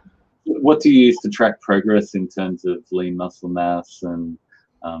 What do you use to track progress in terms of lean muscle mass, and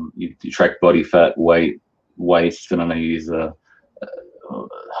you track body fat, weight, waist, and I know you use I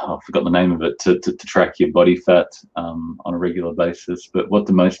forgot the name of it to track your body fat on a regular basis. But what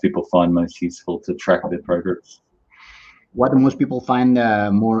do most people find most useful to track their progress? What do most people find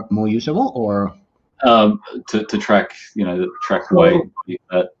more usable, or to track, track weight, body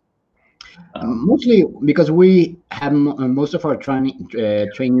fat? Mostly because we have most of our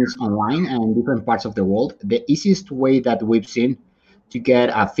trainings online and different parts of the world. The easiest way that we've seen to get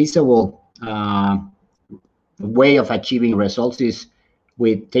a feasible way of achieving results is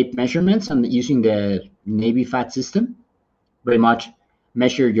with tape measurements and using the Navy Fat system. Very much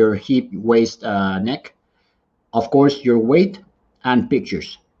measure your hip, waist, neck, of course your weight, and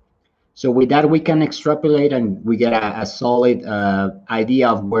pictures. So with that, we can extrapolate and we get a solid idea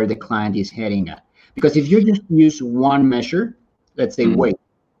of where the client is heading at. Because if you just use one measure, let's say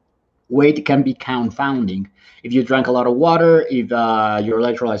weight can be confounding. If you drank a lot of water, if your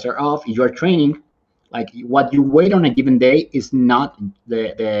electrolytes are off, if you're training, like what you weigh on a given day is not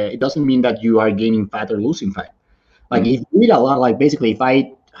it doesn't mean that you are gaining fat or losing fat. Like if you eat a lot, like basically if I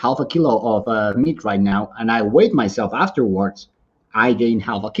eat half a kilo of meat right now and I weigh myself afterwards, I gain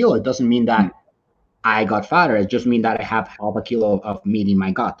half a kilo. It doesn't mean that I got fatter. It just means that I have half a kilo of meat in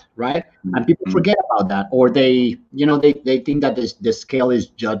my gut, right? And people forget about that, or they think that the scale is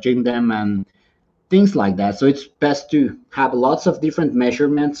judging them and things like that. So it's best to have lots of different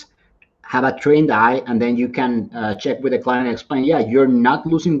measurements, have a trained eye, and then you can check with the client and explain, yeah, you're not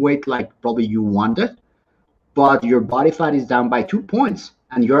losing weight like probably you wanted, but your body fat is down by 2 points,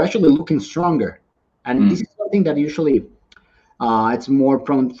 and you're actually looking stronger. And this is something that usually it's more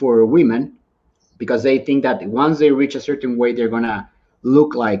prone for women, because they think that once they reach a certain weight, they're gonna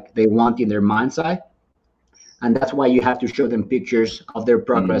look like they want in their mind's eye, and that's why you have to show them pictures of their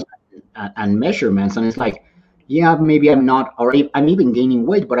progress and measurements. And it's like, yeah, maybe I'm not, or I'm even gaining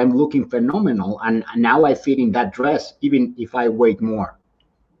weight, but I'm looking phenomenal, and now I fit in that dress, even if I weigh more.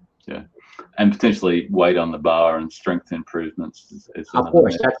 Yeah, and potentially weight on the bar and strength improvements is of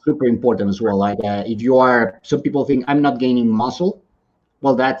course, that's super important as well. Like if you are, some people think I'm not gaining muscle.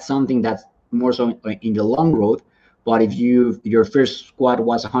 Well, that's something that's more so in the long road. But if your first squat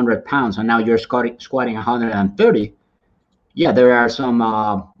was 100 pounds and now you're squatting 130, yeah, there are some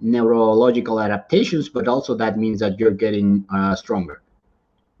neurological adaptations, but also that means that you're getting stronger.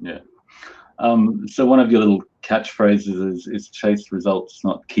 Yeah. So one of your little catchphrases is chase results,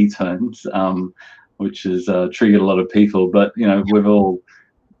 not ketones, which has triggered a lot of people. But we've all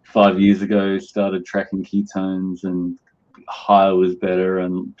 5 years ago started tracking ketones, and higher was better,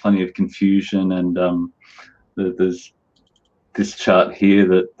 and plenty of confusion. And there's this chart here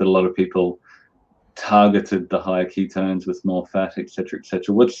that a lot of people targeted the higher ketones with more fat, etc.,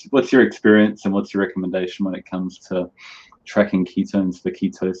 etc. What's your experience and what's your recommendation when it comes to tracking ketones for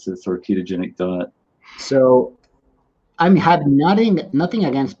ketosis or a ketogenic diet? So I have nothing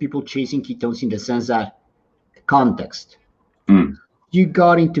against people chasing ketones in the sense that context. You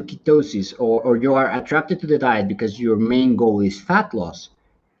got into ketosis or you are attracted to the diet because your main goal is fat loss,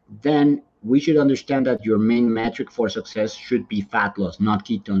 then we should understand that your main metric for success should be fat loss, not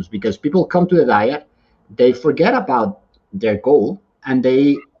ketones, because people come to the diet, they forget about their goal, and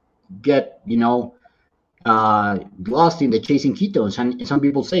they get lost in the chasing ketones. And some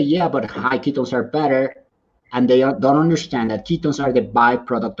people say, yeah, but high ketones are better, and they don't understand that ketones are the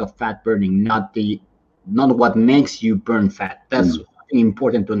byproduct of fat burning, not what makes you burn fat. That's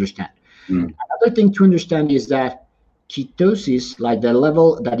important to understand. Another thing to understand is that ketosis, like the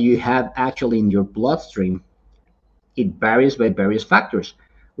level that you have actually in your bloodstream, it varies by various factors.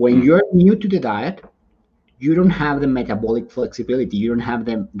 When you're new to the diet, you don't have the metabolic flexibility. You don't have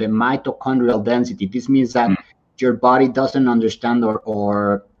the mitochondrial density. This means that your body doesn't understand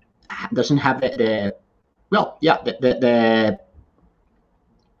or doesn't have it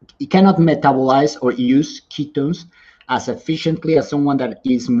cannot metabolize or use ketones as efficiently as someone that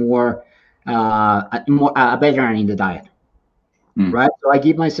is more a veteran in the diet, right? So I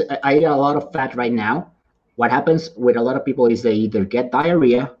eat a lot of fat right now. What happens with a lot of people is they either get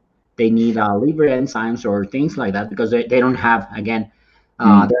diarrhea, they need liver enzymes or things like that because they don't have, again,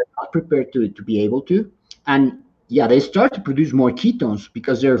 they're not prepared to be able to. And yeah, they start to produce more ketones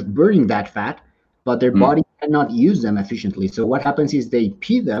because they're burning that fat, but their body cannot use them efficiently. So what happens is they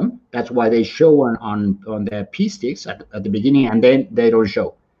pee them. That's why they show on the pee sticks at the beginning, and then they don't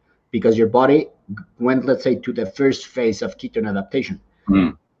show because your body went, let's say, to the first phase of ketone adaptation.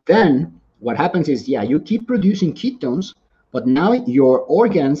 Then what happens is, yeah, you keep producing ketones, but now your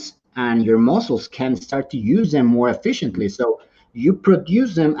organs and your muscles can start to use them more efficiently. So you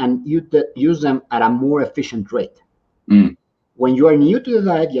produce them and you use them at a more efficient rate. When you are new to the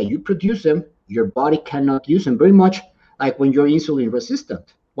diet, yeah, you produce them, your body cannot use them. Very much like when you're insulin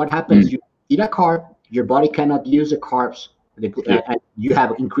resistant. What happens? You eat a carb, your body cannot use the carbs, and you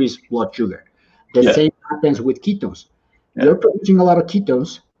have increased blood sugar. The same happens with ketones. You're producing a lot of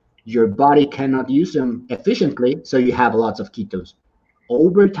ketones, your body cannot use them efficiently, so you have lots of ketones.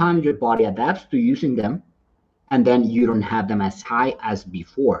 Over time, your body adapts to using them, and then you don't have them as high as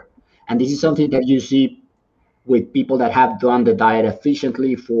before. And this is something that you see with people that have done the diet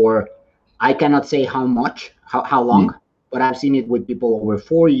efficiently for, I cannot say how long, but I've seen it with people over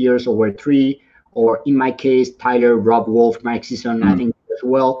 4 years, over 3, or in my case, Tyler, Rob Wolf, Mark Sisson, I think as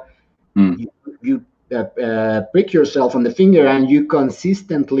well. You prick yourself on the finger and you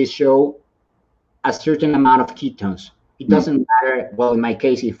consistently show a certain amount of ketones. It doesn't matter, well, in my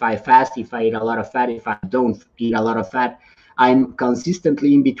case, if I fast, if I eat a lot of fat, if I don't eat a lot of fat, I'm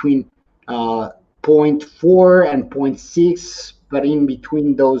consistently in between 0.4 and 0.6, but in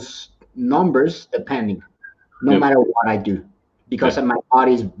between those numbers, depending, no matter what I do, because my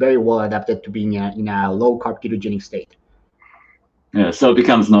body is very well adapted to being in a low-carb ketogenic state. Yeah, so it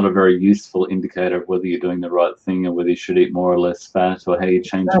becomes not a very useful indicator of whether you're doing the right thing or whether you should eat more or less fat or how you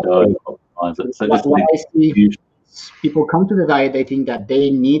change your diet or optimize it. So what I see, people come to the diet, they think that they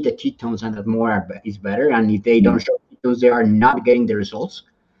need the ketones and that more is better. And if they don't show ketones, they are not getting the results.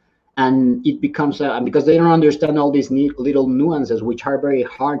 And it becomes, because they don't understand all these little nuances, which are very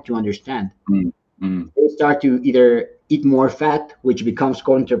hard to understand. They start to either eat more fat, which becomes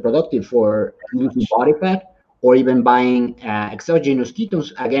counterproductive for losing body fat, or even buying exogenous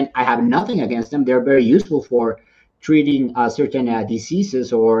ketones. Again, I have nothing against them. They're very useful for treating certain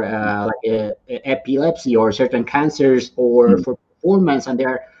diseases or like epilepsy or certain cancers or for performance. And there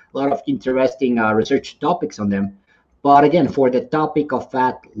are a lot of interesting research topics on them. But again, for the topic of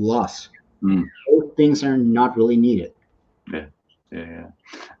fat loss, those things are not really needed. Yeah.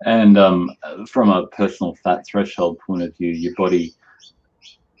 And from a personal fat threshold point of view, your body,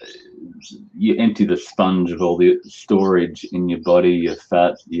 you empty the sponge of all the storage in your body, your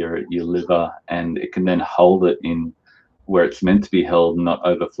fat, your liver, and it can then hold it in where it's meant to be held, not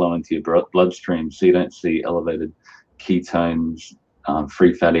overflow into your bloodstream. So you don't see elevated ketones,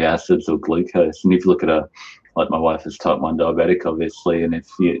 free fatty acids, or glucose. And if you look at like my wife is type 1 diabetic, obviously, and if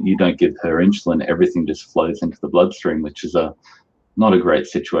you don't give her insulin, everything just flows into the bloodstream, which is not a great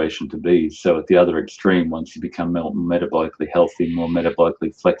situation to be. So at the other extreme, once you become metabolically healthy, more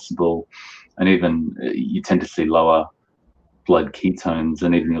metabolically flexible, and even you tend to see lower blood ketones.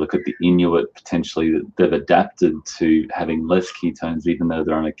 And even you look at the Inuit, potentially they've adapted to having less ketones, even though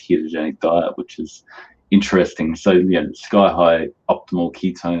they're on a ketogenic diet, which is interesting. So yeah, sky high optimal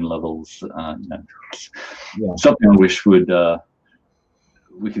ketone levels. Something I wish we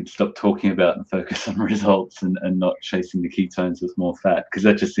could stop talking about and focus on results and not chasing the ketones with more fat, because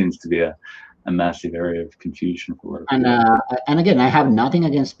that just seems to be a massive area of confusion for a lot of people. And again, I have nothing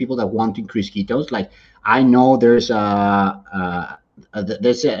against people that want to increase ketones. Like, I know there's a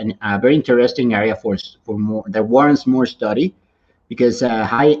very interesting area for more that warrants more study, because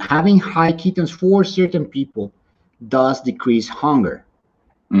having high ketones for certain people does decrease hunger.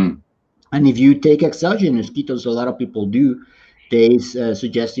 And if you take exogenous ketones, a lot of people do, they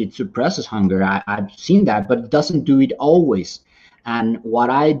suggest it suppresses hunger. I've seen that, but it doesn't do it always. And what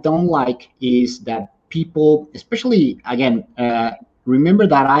I don't like is that people, especially, again, remember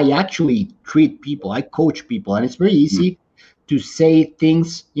that I actually treat people, I coach people, and it's very easy to say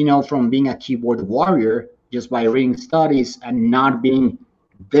things, from being a keyboard warrior just by reading studies and not being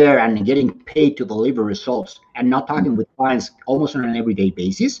there and getting paid to deliver results and not talking with clients almost on an everyday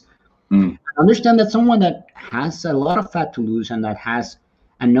basis. Understand that someone that has a lot of fat to lose and that has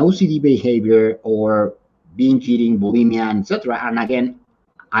an OCD behavior or binge eating, bulimia, etc. And again,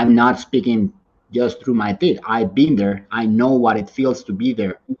 I'm not speaking just through my teeth. I've been there. I know what it feels to be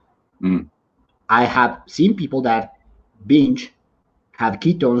there. I have seen people that binge, have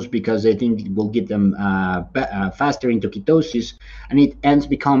ketones because they think it will get them faster into ketosis, and it ends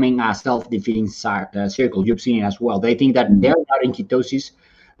becoming a self-defeating circle. You've seen it as well. They think that they're not in ketosis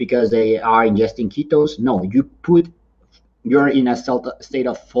because they are ingesting ketones. No, you're in a state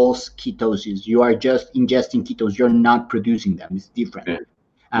of false ketosis. You are just ingesting ketones. You're not producing them. It's different. Yeah.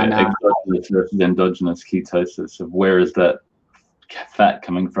 And exogenous versus endogenous ketosis. Of where is that fat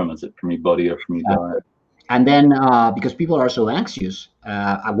coming from? Is it from your body or from your diet? And then because people are so anxious,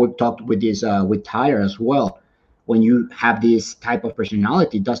 I would talk with this with Tyler as well. When you have this type of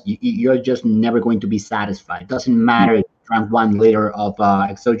personality, you're just never going to be satisfied. It doesn't matter if you drank 1 liter of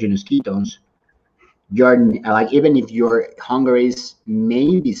exogenous ketones. You're like, even if your hunger is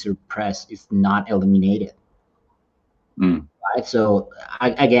maybe suppressed, it's not eliminated. Right? So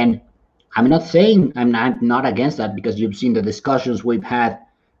again, I'm not saying I'm not against that, because you've seen the discussions we've had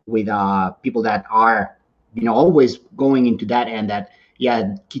with people that are always going into that end, that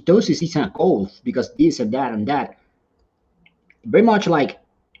ketosis isn't a goal because this and that and that. Very much like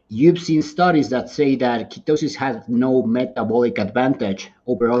you've seen studies that say that ketosis has no metabolic advantage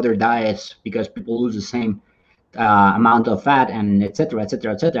over other diets because people lose the same amount of fat and etc.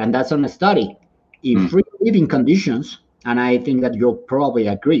 And that's on a study. In free living conditions, and I think that you'll probably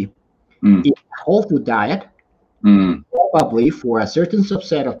agree, in a whole food diet, probably for a certain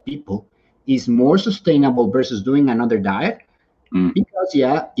subset of people, is more sustainable versus doing another diet, because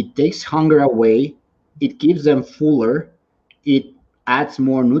it takes hunger away, it keeps them fuller, it adds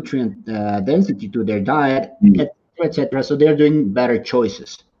more nutrient density to their diet, etc. So they're doing better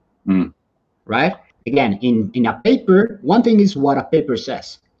choices, right? Again, in a paper, one thing is what a paper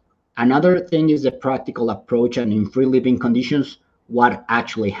says. Another thing is the practical approach, and in free living conditions, what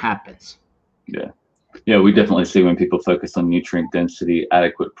actually happens. Yeah, we definitely see when people focus on nutrient density,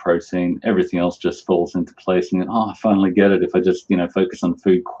 adequate protein, everything else just falls into place. And I finally get it. If I just focus on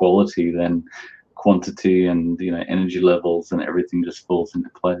food quality, then quantity and energy levels and everything just falls into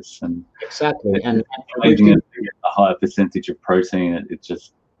place. And exactly, and a higher percentage of protein, it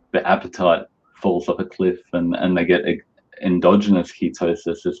just, the appetite falls off a cliff, and they get endogenous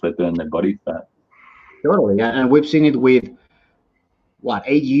ketosis as they burn their body fat. Totally, and we've seen it with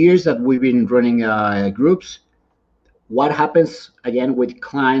 8 years that we've been running groups. What happens again with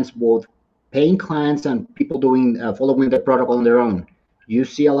clients, both paying clients and people doing following the protocol on their own? You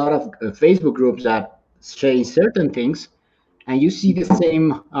see a lot of Facebook groups that say certain things, and you see the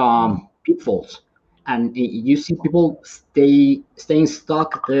same pitfalls, and you see people staying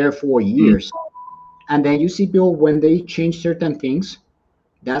stuck there for years. And then you see people, when they change certain things,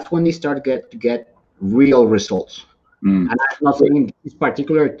 that's when they start to get real results. And I'm not saying it's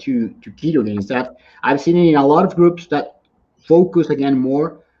particular to Ketogains. That I've seen it in a lot of groups that focus again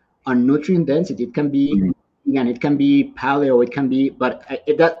more on nutrient density. It can be it can be paleo, it can be, but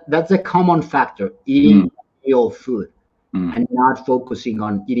that's a common factor: eating real food and not focusing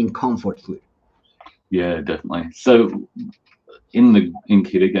on eating comfort food. Yeah, definitely. So in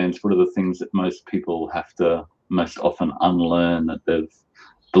Ketogains, what are the things that most people have to most often unlearn that they've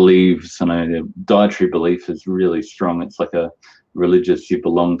believed? So their dietary belief is really strong. It's like a religious, you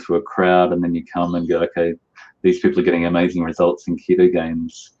belong to a crowd, and then you come and go, okay, these people are getting amazing results in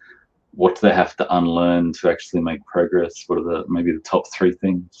Ketogains. What do they have to unlearn to actually make progress? What are maybe the top 3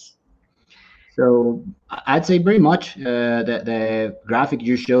 things? So I'd say very much the graphic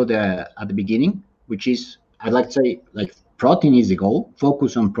you showed at the beginning, which is, I'd like to say, like, protein is the goal.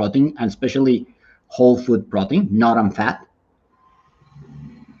 Focus on protein, and especially whole food protein, not on fat.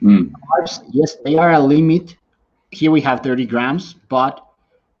 Carbs, yes, they are a limit. Here we have 30 grams, but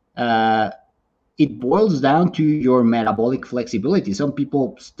it boils down to your metabolic flexibility. Some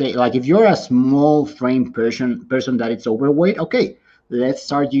people stay, like, if you're a small frame person that it's overweight, okay, let's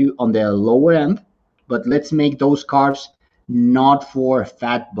start you on the lower end, but let's make those carbs not for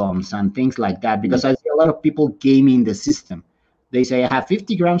fat bombs and things like that, because I see a lot of people gaming the system. They say, I have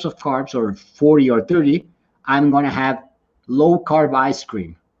 50 grams of carbs, or 40 or 30, I'm going to have low carb ice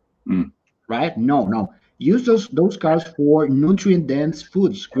cream. Right? No. Use those carbs for nutrient dense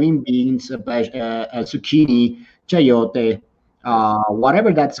foods: green beans, zucchini, chayote,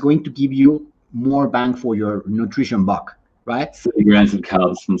 whatever that's going to give you more bang for your nutrition buck. right? 30 grams of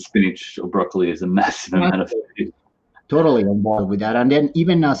carbs from spinach or broccoli is a massive amount of food. Totally on board with that. And then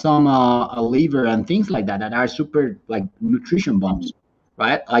even some liver and things like that that are super like nutrition bombs,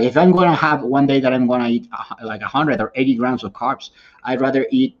 right? Like if I'm gonna have one day that I'm gonna eat like 100 or 80 grams of carbs, I'd rather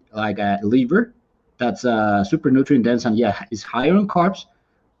eat like a liver that's super nutrient dense and yeah, it's higher on carbs,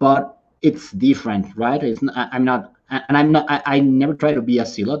 but it's different, right? It's not, I'm not, and I'm not. I never try to be a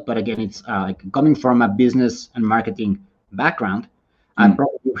zealot, but again, it's like coming from a business and marketing background. I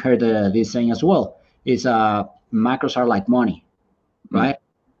probably heard this saying as well. Is macros are like money, right?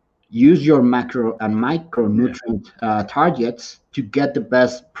 Use your macro and micronutrient targets to get the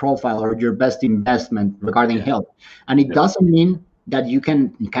best profile or your best investment regarding health. And it doesn't mean that you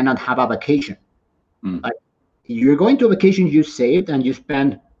cannot have a vacation. Like you're going to a vacation, you saved and you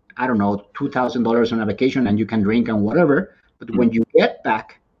spend, I don't know, $2,000 on a vacation and you can drink and whatever. But when you get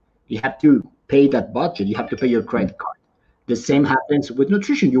back, you have to pay that budget. You have to pay your credit card. The same happens with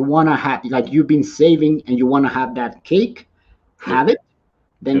nutrition. You want to have, like you've been saving and you want to have that cake, have it,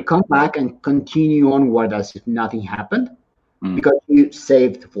 then come back and continue onward as if nothing happened because you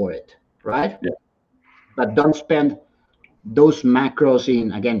saved for it, right? But don't spend those macros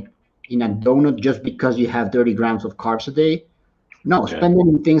in a donut just because you have 30 grams of carbs a day. No, spend them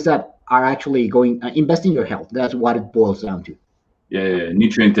in things that are actually going, invest in your health. That's what it boils down to. Yeah,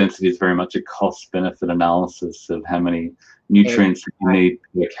 nutrient density is very much a cost-benefit analysis of how many nutrients you need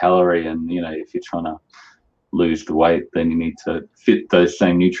per calorie, and if you're trying to lose the weight, then you need to fit those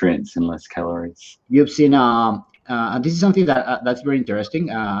same nutrients in less calories. You've seen, this is something that's very interesting,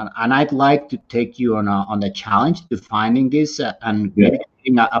 and I'd like to take you on the challenge to finding this and maybe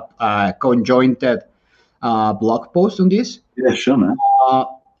getting a conjoined blog post on this. Yeah, sure, man.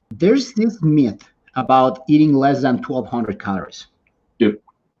 There's this myth about eating less than 1,200 calories. Yep.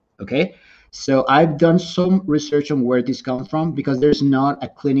 Okay. So I've done some research on where this comes from because there's not a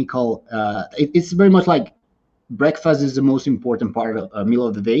clinical. It's very much like breakfast is the most important part of a meal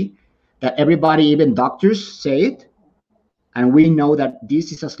of the day. That everybody, even doctors, say it, and we know that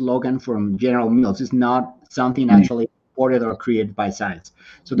this is a slogan from General Mills. It's not something actually reported or created by science.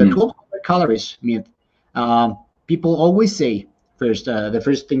 So the 1,200 calories myth. People always say first. The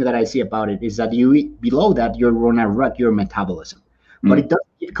first thing that I see about it is that you eat below that, you're gonna wreck your metabolism. But it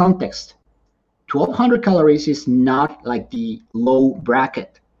doesn't give context. 1,200 calories is not like the low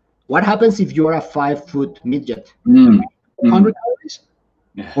bracket. What happens if you're a 5-foot midget? 1,200 calories?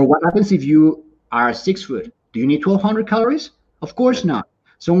 Yeah. Or what happens if you are 6 foot? Do you need 1,200 calories? Of course not.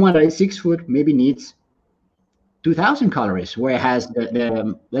 Someone that is 6 foot maybe needs 2,000 calories, whereas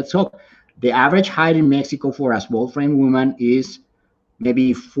let's hope the average height in Mexico for a small frame woman is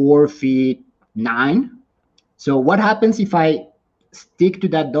maybe 4'9". So what happens if I stick to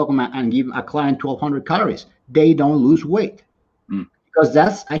that dogma and give a client 1,200 calories? They don't lose weight because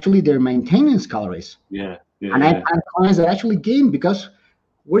that's actually their maintenance calories. And I've had clients that actually gain because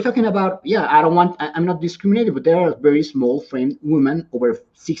we're talking about, I'm not discriminating, but there are very small frame women over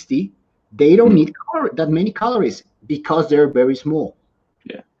 60. They don't need that many calories because they're very small.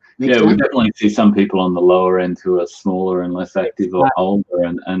 We definitely see some people on the lower end who are smaller and less active or older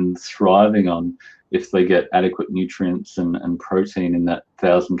and thriving on, if they get adequate nutrients and protein in that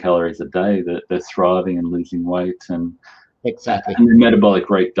 1,000 calories a day, that they're thriving and losing weight. And the metabolic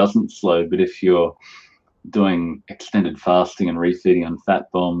rate doesn't slow. But if you're doing extended fasting and refeeding on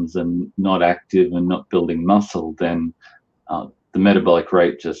fat bombs and not active and not building muscle, then the metabolic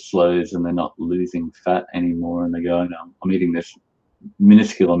rate just slows and they're not losing fat anymore. And they go, no, I'm eating this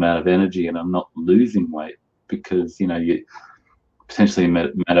minuscule amount of energy and I'm not losing weight because, you potentially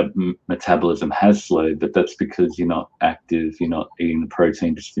metabolism has slowed, but that's because you're not active, you're not eating the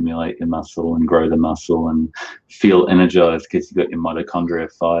protein to stimulate your muscle and grow the muscle and feel energized because you've got your mitochondria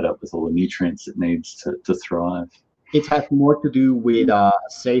fired up with all the nutrients it needs to thrive. It has more to do with a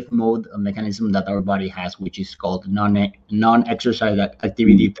safe mode mechanism that our body has, which is called non-exercise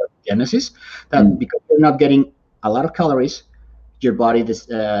activity thermogenesis. That because you're not getting a lot of calories, your body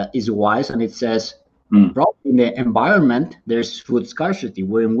is wise and it says, probably in the environment, there's food scarcity.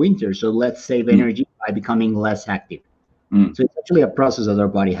 We're in winter, so let's save energy by becoming less active. So it's actually a process that our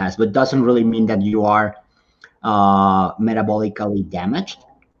body has, but doesn't really mean that you are metabolically damaged,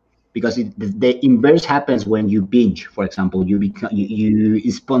 because the inverse happens when you binge. For example,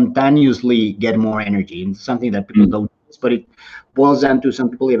 you spontaneously get more energy, and something that people don't notice, but it boils down to some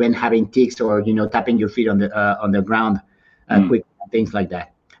people even having tics or tapping your feet on the ground quick, things like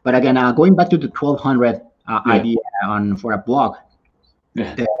that. But again, going back to the 1,200 idea for a blog,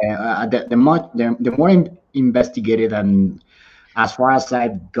 the more investigated and as far as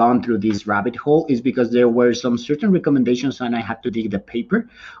I've gone through this rabbit hole is because there were some certain recommendations, and I had to dig the paper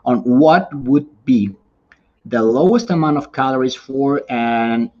on what would be the lowest amount of calories for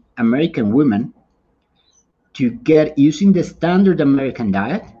an American woman to get using the standard American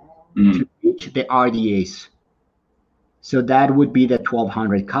diet to reach the RDAs. So that would be the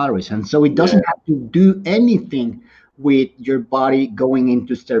 1200 calories. And so it doesn't have to do anything with your body going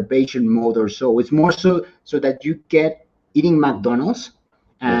into starvation mode or so. It's more so that you get eating McDonald's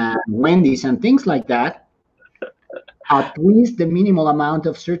and Wendy's and things like that, at least the minimal amount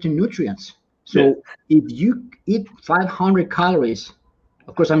of certain nutrients. So if you eat 500 calories,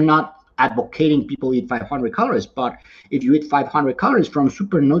 of course, I'm not advocating people eat 500 calories, but if you eat 500 calories from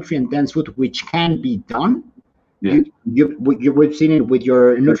super nutrient dense food, which can be done, we've seen it with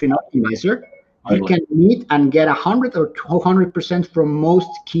your nutrient optimizer, you can meet and get 100 or 200% from most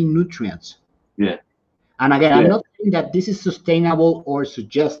key nutrients. And again, I'm not saying that this is sustainable or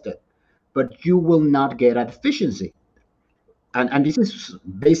suggested, but you will not get a deficiency. And this is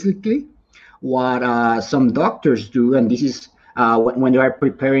basically what some doctors do, and this is when they are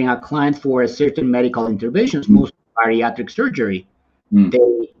preparing a client for a certain medical interventions, most bariatric surgery.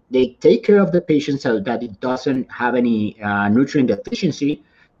 They take care of the patient so that it doesn't have any nutrient deficiency.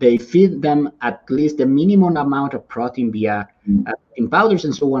 They feed them at least the minimum amount of protein via in powders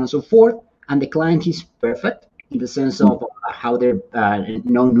and so on and so forth. And the client is perfect in the sense of how they're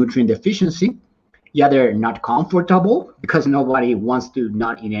no nutrient deficiency. Yeah, they're not comfortable because nobody wants to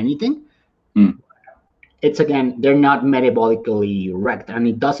not eat anything. It's again, they're not metabolically wrecked, and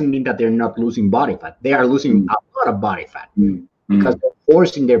it doesn't mean that they're not losing body fat. They are losing a lot of body fat because they're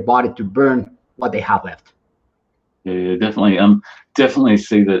forcing their body to burn what they have left. Yeah, definitely. Definitely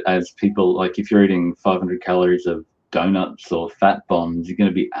see that as people, like if you're eating 500 calories of donuts or fat bombs, you're going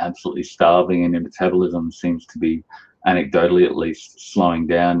to be absolutely starving, and your metabolism seems to be, anecdotally at least, slowing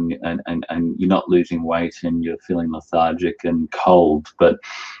down, and you're not losing weight, and you're feeling lethargic and cold. But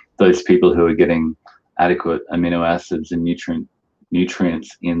those people who are getting adequate amino acids and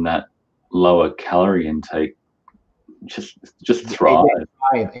nutrients in that lower calorie intake just thrive.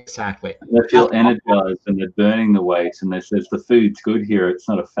 Exactly. They feel energized, and they're burning the weight, and they says the food's good here, it's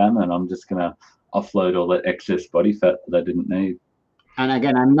not a famine, I'm just going to offload all that excess body fat that I didn't need. And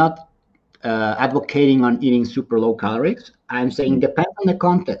again, I'm not advocating on eating super low calories. I'm saying depends on the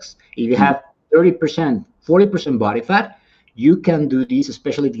context. If you have 30%, 40% body fat, you can do this,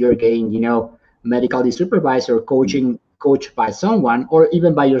 especially if you're getting, medically supervised or coached by someone, or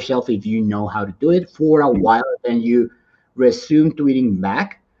even by yourself if you know how to do it for a while, then you resume to eating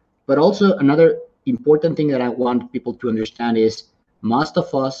back. But also another important thing that I want people to understand is most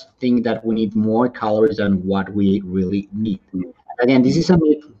of us think that we need more calories than what we really need. Again, this is a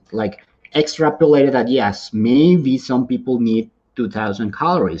myth, like extrapolated that yes, maybe some people need 2,000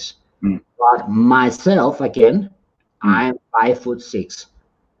 calories. But myself, again, I'm 5'6".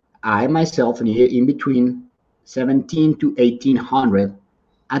 I myself need in between 17 to 1,800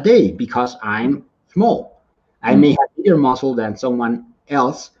 a day because I'm small. I may have bigger muscle than someone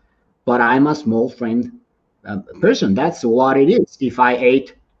else, but I'm a small framed person. That's what it is. If I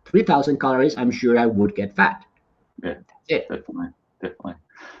ate 3,000 calories, I'm sure I would get fat. Yeah, definitely.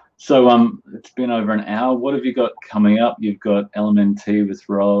 So it's been over an hour. What have you got coming up? You've got LMNT with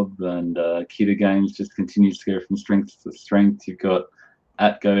Rob, and Keto Gains just continues to go from strength to strength. You've got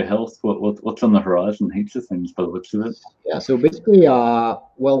at Go Health. What's on the horizon? Heaps of things by the looks of it. Yeah, so basically,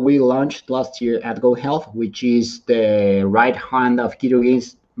 we launched last year at Go Health, which is the right hand of Keto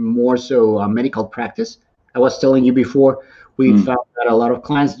Gains, more so a medical practice. I was telling you before, we found that a lot of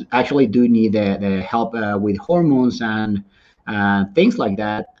clients actually do need the help with hormones and things like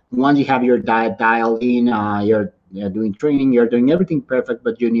that. Once you have your diet dialed in, you're doing training, you're doing everything perfect,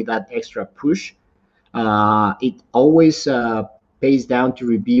 but you need that extra push. It always pays down to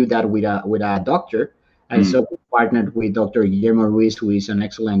review that with a doctor. And so we partnered with Dr. Guillermo Ruiz, who is an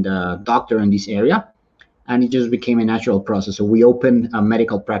excellent doctor in this area. And it just became a natural process. So we opened a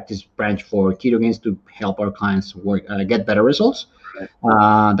medical practice branch for Keto Gains to help our clients get better results.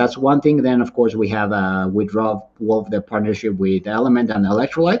 That's one thing. Then, of course, we have with Rob Wolf the partnership with Element and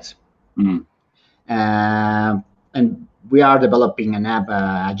Electrolytes. And we are developing an app,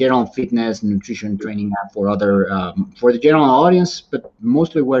 a general fitness nutrition training app for the general audience, but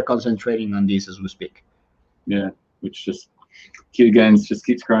mostly we're concentrating on this as we speak. Yeah, which just Keto Gains just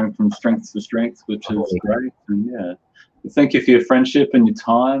keeps growing from strength to strength, which is great. And yeah, thank you for your friendship and your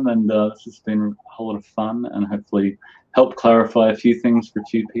time, and this has been a whole lot of fun, and hopefully help clarify a few things for a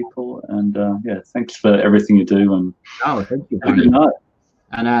few people. And yeah, thanks for everything you do. And thank you. Good night.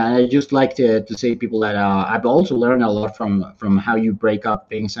 And I just like to say people that I've also learned a lot from how you break up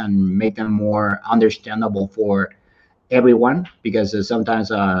things and make them more understandable for everyone, because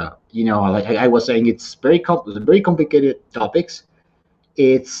sometimes like I was saying, it's very complicated topics.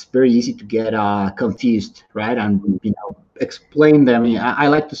 It's very easy to get confused, right? And explain them. I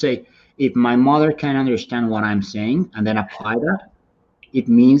like to say, if my mother can understand what I'm saying and then apply that, it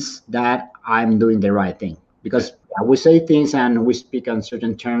means that I'm doing the right thing. Because we say things and we speak on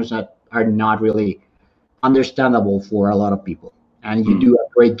certain terms that are not really understandable for a lot of people. And you do a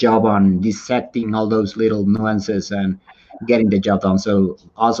great job on dissecting all those little nuances and getting the job done. So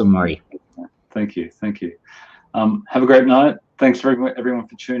awesome, Marty. Thank you. Thank you. Have a great night. Thanks for everyone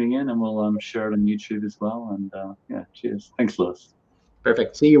for tuning in, and we'll share it on YouTube as well. And yeah, cheers. Thanks, Lewis.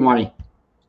 Perfect. See you, Marty.